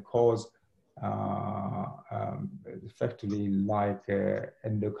them can cause effectively like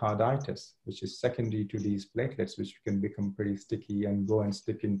endocarditis, which is secondary to these platelets, which can become pretty sticky and go and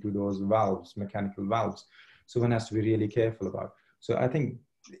stick into those valves, mechanical valves. So one has to be really careful about. So I think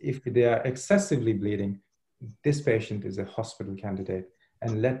if they are excessively bleeding, this patient is a hospital candidate,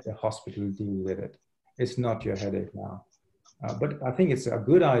 and let the hospital deal with it. It's not your headache now. But I think it's a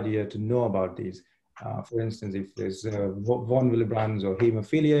good idea to know about these. For instance, if there's von Willebrand's or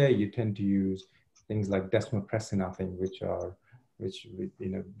hemophilia, you tend to use things like desmopressin, I think, which you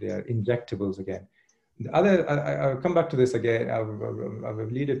know, they are injectables again. The other, I'll come back to this again. I've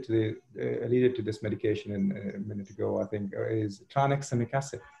alluded to this medication a minute ago, I think, is tranexamic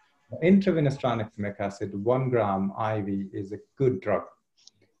acid. Intravenous tranexamic acid, 1 gram IV, is a good drug.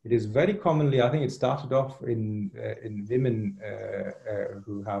 It is very commonly, I think it started off in women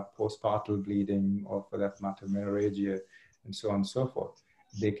who have postpartum bleeding, or for that matter, menorrhagia, and so on and so forth.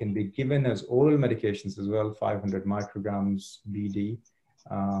 They can be given as oral medications as well, 500 micrograms BD,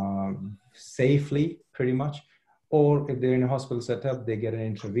 safely, pretty much. Or if they're in a hospital setup, they get an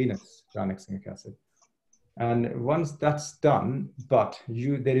intravenous tranexamic acid. And once that's done, but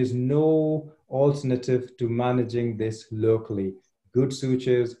there is no alternative to managing this locally. Good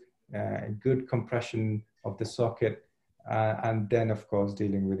sutures, good compression of the socket, and then, of course,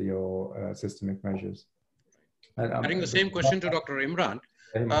 dealing with your systemic measures. Having the same question to Dr. Imran,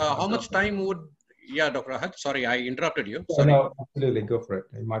 how much time would, yeah, Dr. Ahad, sorry, I interrupted you. Sorry. No, absolutely, go for it.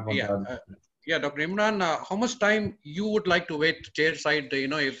 You might want to add. Yeah, Dr. Imran, how much time you would like to wait chairside, you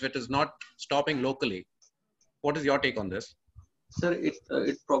know, if it is not stopping locally? What is your take on this? Sir,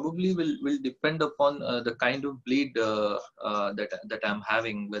 it probably will depend upon the kind of bleed that I'm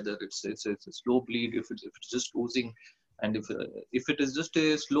having, whether it's a slow bleed, if it's just oozing, and if it is just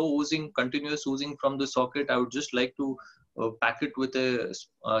a slow oozing, continuous oozing from the socket, I would just like to pack it with a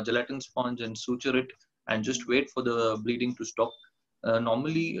gelatin sponge and suture it, and just wait for the bleeding to stop.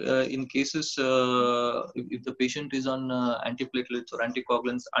 Normally, in cases if the patient is on antiplatelets or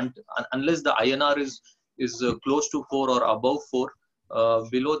anticoagulants, unless the INR is close to 4 or above 4,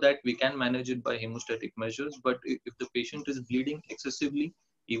 Below that, we can manage it by hemostatic measures. But if the patient is bleeding excessively,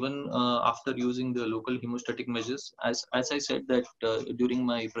 even after using the local hemostatic measures, as I said that during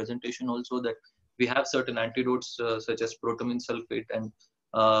my presentation also, that we have certain antidotes such as protamine sulfate, and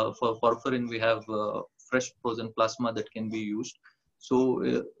for porphyrin we have fresh frozen plasma that can be used.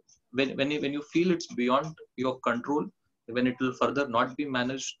 So when you feel it's beyond your control, when it will further not be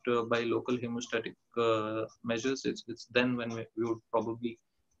managed by local hemostatic measures, it's then when we would probably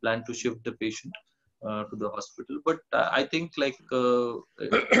plan to shift the patient to the hospital. But I think like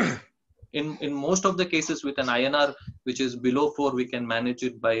in most of the cases with an INR which is below 4, we can manage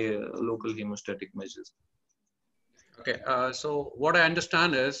it by local hemostatic measures. Okay, so what I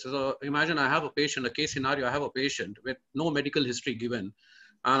understand is, so imagine I have a patient, a case scenario, I have a patient with no medical history given,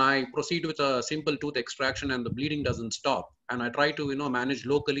 and I proceed with a simple tooth extraction and the bleeding doesn't stop. And I try to, manage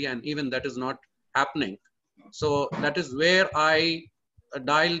locally, and even that is not happening. So that is where I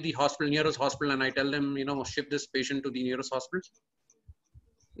dial the hospital, nearest hospital, and I tell them, ship this patient to the nearest hospital.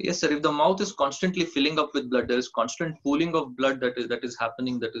 Yes, sir. If the mouth is constantly filling up with blood, there is constant pooling of blood that is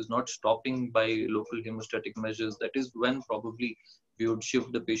happening, that is not stopping by local hemostatic measures. That is when probably we would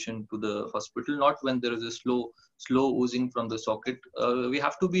shift the patient to the hospital, not when there is a slow oozing from the socket. We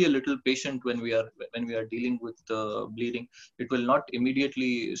have to be a little patient when we are dealing with bleeding. It will not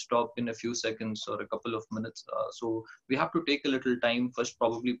immediately stop in a few seconds or a couple of minutes. So we have to take a little time. First,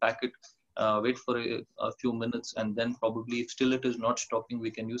 probably pack it. Wait for a few minutes, and then probably if still it is not stopping,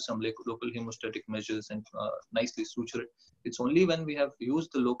 we can use some local hemostatic measures and nicely suture it. It's only when we have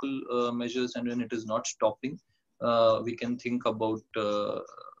used the local measures and when it is not stopping, we can think about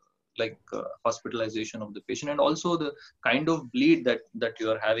hospitalization of the patient. And also the kind of bleed that you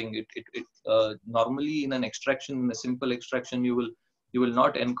are having. It normally in an extraction, in a simple extraction, you will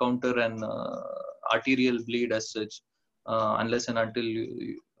not encounter an arterial bleed as such, unless and until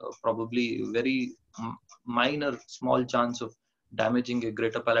probably very minor small chance of damaging a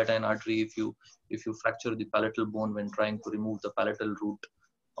greater palatine artery if you fracture the palatal bone when trying to remove the palatal root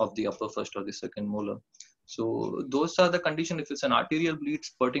of the upper first or the second molar. So those are the conditions. If it's an arterial bleed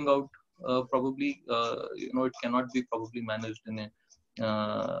spurting out, probably it cannot be probably managed in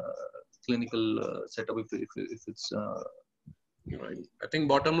a clinical setup if it's right. I think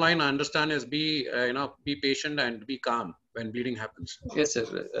bottom line I understand is be patient and be calm when bleeding happens. Yes, sir.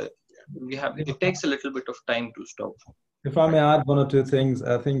 It takes a little bit of time to stop. If I may add one or two things,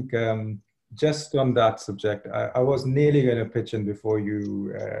 I think just on that subject, I was nearly going to pitch in before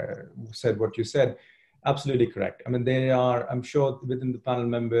you said what you said. Absolutely correct. I mean, I'm sure within the panel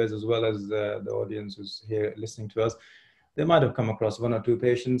members as well as the audience who's here listening to us, they might have come across one or two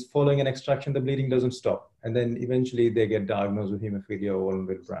patients following an extraction, the bleeding doesn't stop. And then eventually they get diagnosed with hemophilia or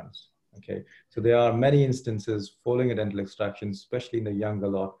Wallenberg-Brandt's. Okay, so there are many instances following a dental extraction, especially in the younger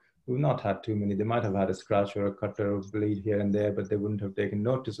lot, who've not had too many. They might have had a scratch or a cut or a bleed here and there, but they wouldn't have taken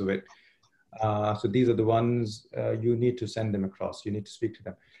notice of it. So these are the ones you need to send them across. You need to speak to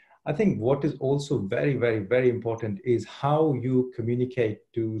them. I think what is also very, very, very important is how you communicate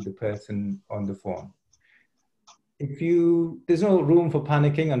to the person on the phone. There's no room for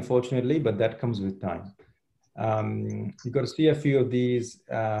panicking, unfortunately, but that comes with time. You've got to see a few of these,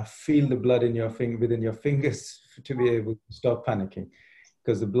 feel the blood in within your fingers to be able to stop panicking.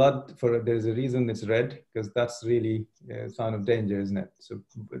 Because the blood, there's a reason it's red, because that's really a sign of danger, isn't it? So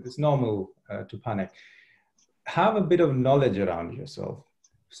it's normal to panic. Have a bit of knowledge around yourself.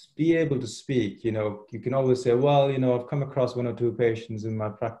 Be able to speak. You can always say, well, I've come across one or two patients in my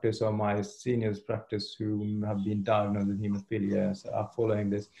practice or my seniors' practice who have been diagnosed with hemophilia, so are following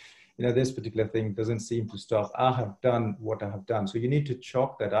this. This particular thing doesn't seem to stop. I have done what I have done. So you need to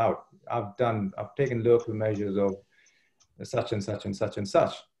chalk that out. I've taken local measures of such and such and such and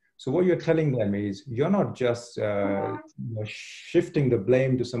such. So what you're telling them is you're not just shifting the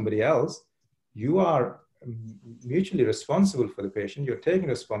blame to somebody else. You are mutually responsible for the patient. You're taking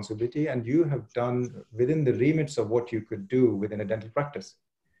responsibility, and you have done within the remits of what you could do within a dental practice.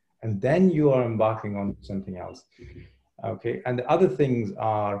 And then you are embarking on something else. Okay. And the other things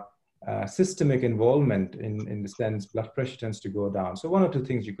are systemic involvement in the sense blood pressure tends to go down. So one or two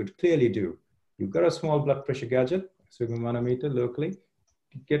things you could clearly do. You've got a small blood pressure gadget, sphygmomanometer locally.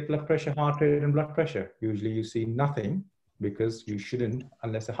 Get blood pressure, heart rate, and blood pressure. Usually you see nothing, because you shouldn't,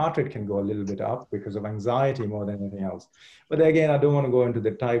 unless the heart rate can go a little bit up because of anxiety more than anything else. But again, I don't want to go into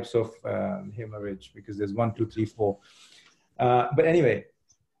the types of hemorrhage, because there's 1, 2, 3, 4. But anyway,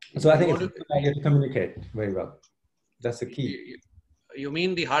 so I think it's to communicate very well. That's the key. You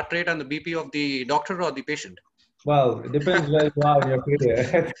mean the heart rate and the BP of the doctor or the patient? Well, it depends where you are in your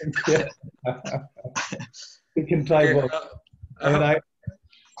career. Yeah. You can try both. And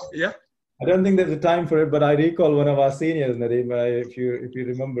Yeah. I don't think there's a time for it, but I recall one of our seniors, Nadeem, if you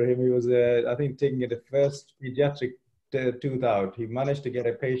remember him, he was, I think, taking the first pediatric tooth out. He managed to get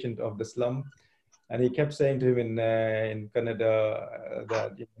a patient of the slum, and he kept saying to him in Canada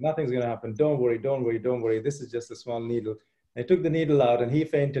that nothing's going to happen. Don't worry, don't worry, don't worry. This is just a small needle. They took the needle out, and he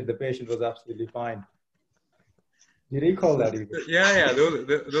fainted. The patient was absolutely fine. Do you recall that? Yeah.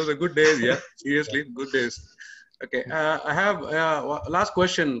 Those are good days. Yeah, seriously, good days. Okay, I have last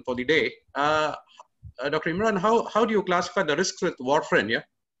question for the day. Dr. Imran, how do you classify the risks with warfarin? Yeah.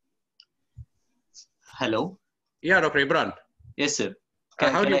 Hello. Yeah, Dr. Imran. Yes, sir.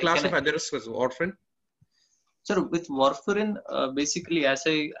 How do you classify the risks with warfarin? Sir, with warfarin, basically, as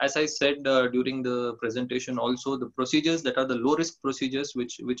I said during the presentation, also the procedures that are the low risk procedures,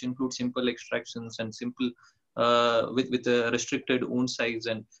 which include simple extractions and simple with a restricted wound size,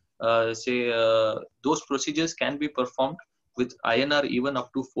 and those procedures can be performed with INR even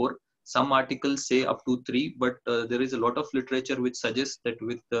up to 4. Some articles say up to 3, but there is a lot of literature which suggests that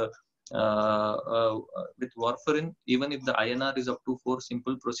with warfarin, even if the INR is up to 4,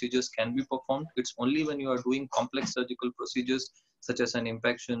 simple procedures can be performed. It's only when you are doing complex surgical procedures such as an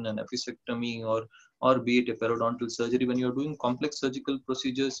impaction, an episectomy, or be it a periodontal surgery, when you are doing complex surgical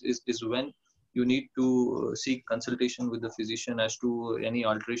procedures is when you need to seek consultation with the physician as to any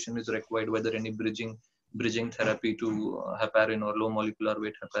alteration is required, whether any bridging therapy to heparin or low molecular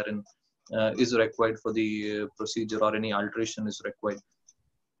weight heparin is required for the procedure, or any alteration is required.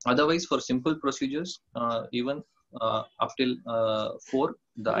 Otherwise, for simple procedures, even up till 4,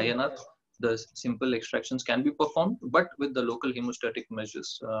 the INR, the simple extractions can be performed, but with the local hemostatic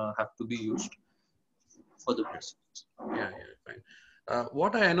measures have to be used for the procedures. Yeah, fine.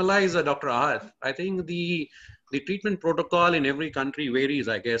 What I analyze, Dr. Ahad, I think the treatment protocol in every country varies,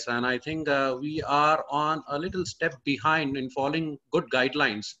 I guess, and I think we are on a little step behind in following good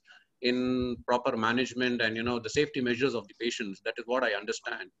guidelines in proper management and the safety measures of the patients. That is what I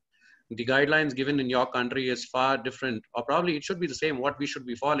understand. The guidelines given in your country is far different, or probably it should be the same what we should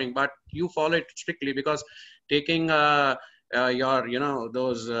be following, but you follow it strictly because taking your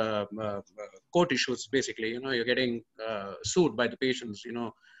those court issues, basically you're getting sued by the patients,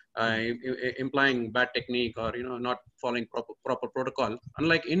 implying bad technique or not following proper protocol.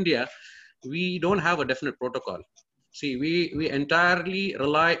 Unlike India, we don't have a definite protocol. See, we entirely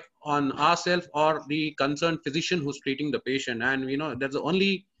rely on ourselves or the concerned physician who's treating the patient, and there's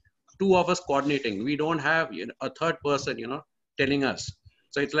only 2 of us coordinating. We don't have a third person telling us.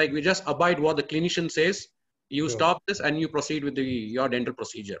 So it's like we just abide what the clinician says. You stop this and you proceed with your dental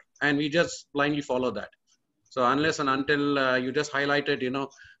procedure, and we just blindly follow that. So unless and until you just highlighted,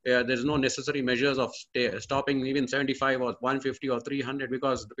 there's no necessary measures of stopping even 75 or 150 or 300,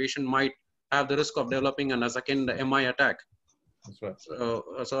 because the patient might have the risk of developing a second MI attack. That's right.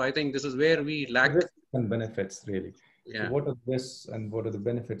 So I think this is where we lack. Risks and benefits, really. Yeah. So what are the risks and what are the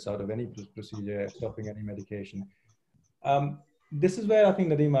benefits out of any procedure, stopping any medication? This is where I think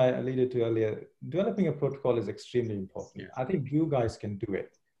Nadeem, I alluded to earlier, developing a protocol is extremely important. Yeah. I think you guys can do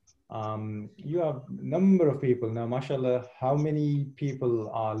it. You have a number of people now, mashallah. How many people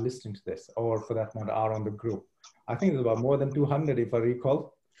are listening to this, or for that matter, are on the group? I think there's about more than 200, if I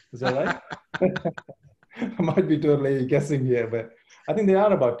recall. Is that right? I might be totally guessing here, but I think they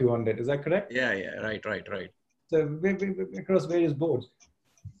are about 200. Is that correct? Yeah, right. So across various boards.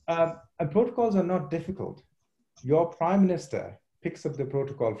 And protocols are not difficult. Your prime minister picks up the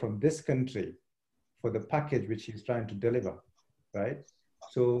protocol from this country for the package which he's trying to deliver, right?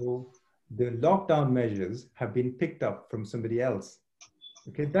 So the lockdown measures have been picked up from somebody else.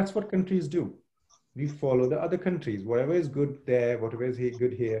 Okay, that's what countries do. We follow the other countries, whatever is good there, whatever is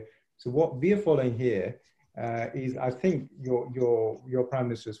good here. So what we are following here is, I think your prime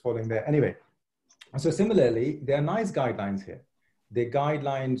minister is following there. Anyway, so similarly, there are nice guidelines here. There are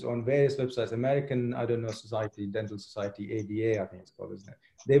guidelines on various websites, American, Society, Dental Society, ADA, I think it's called, isn't it?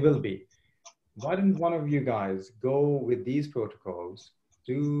 They will be. Why don't one of you guys go with these protocols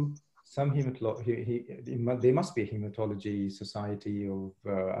to some hematology, they must be a hematology society of,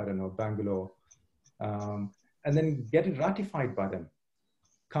 Bangalore, and then get it ratified by them.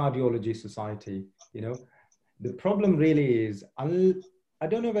 Cardiology society, The problem really is, I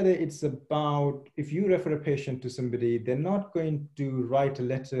don't know whether it's about, if you refer a patient to somebody, they're not going to write a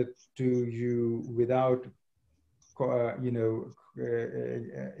letter to you without,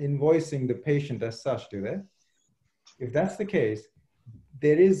 invoicing the patient as such, do they? If that's the case,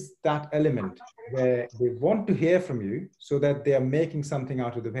 there is that element where they want to hear from you so that they are making something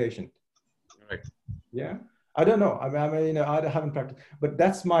out of the patient. Right. Yeah. I don't know. I haven't practiced, but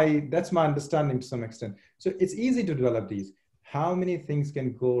that's my understanding to some extent. So it's easy to develop these. How many things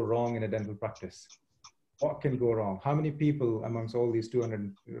can go wrong in a dental practice? What can go wrong? How many people amongst all these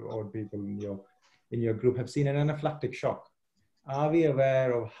 200 odd people in your group have seen an anaphylactic shock? Are we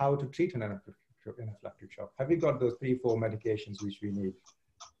aware of how to treat an anaphylactic shock? Have we got those 3-4 medications which we need?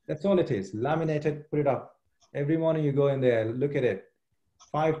 That's all it is. Laminate it, put it up. Every morning you go in there, look at it.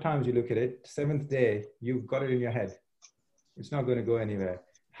 5 times you look at it, 7th day, you've got it in your head. It's not going to go anywhere.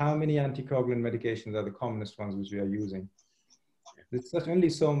 How many anticoagulant medications are the commonest ones which we are using? There's only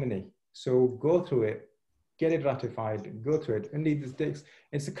so many. So go through it, get it ratified, go through it. Only this takes,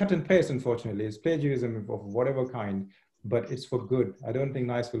 it's a cut and paste, unfortunately. It's plagiarism of whatever kind, but it's for good. I don't think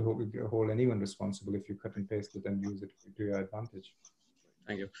NICE will hold anyone responsible if you cut and paste it and use it to your advantage.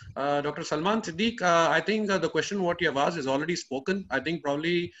 Thank you. Dr. Salman Siddiq, I think the question what you have asked is already spoken. I think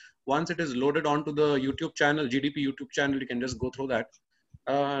probably once it is loaded onto the YouTube channel, GDP YouTube channel, you can just go through that.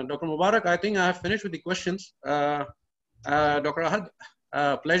 Dr. Mubarak, I think I have finished with the questions. Dr. Ahad,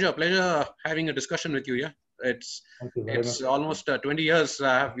 pleasure having a discussion with you. Yeah, it's almost 20 years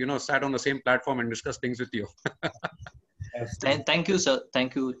I have sat on the same platform and discussed things with you. Thank you, sir.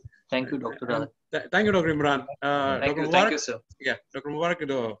 Thank you, Dr. Ahad. Thank you, Dr. Imran. Thank you, sir. Yeah, Dr. Mubarak,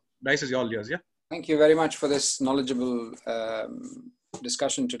 the dice is all yours. Yeah. Thank you very much for this knowledgeable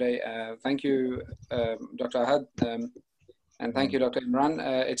discussion today. Thank you, Dr. Ahad, and thank you, Dr. Imran.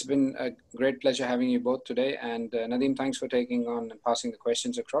 It's been a great pleasure having you both today. And Nadeem, thanks for taking on and passing the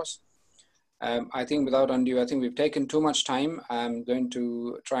questions across. I think without undue, I think we've taken too much time. I'm going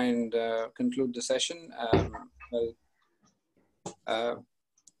to try and conclude the session.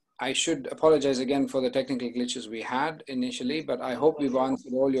 I should apologize again for the technical glitches we had initially, but I hope we've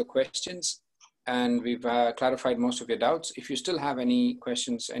answered all your questions and we've clarified most of your doubts. If you still have any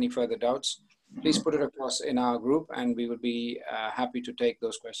questions, any further doubts, please put it across in our group and we will be happy to take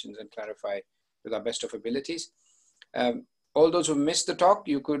those questions and clarify with our best of abilities. All those who missed the talk,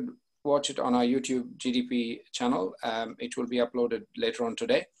 you could watch it on our YouTube GDP channel. It will be uploaded later on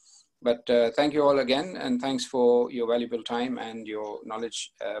today. But thank you all again, and thanks for your valuable time and your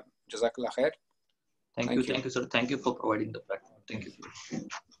knowledge. Jazakallah khair. Thank you, sir. Thank you for providing the platform. Thank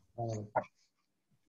you.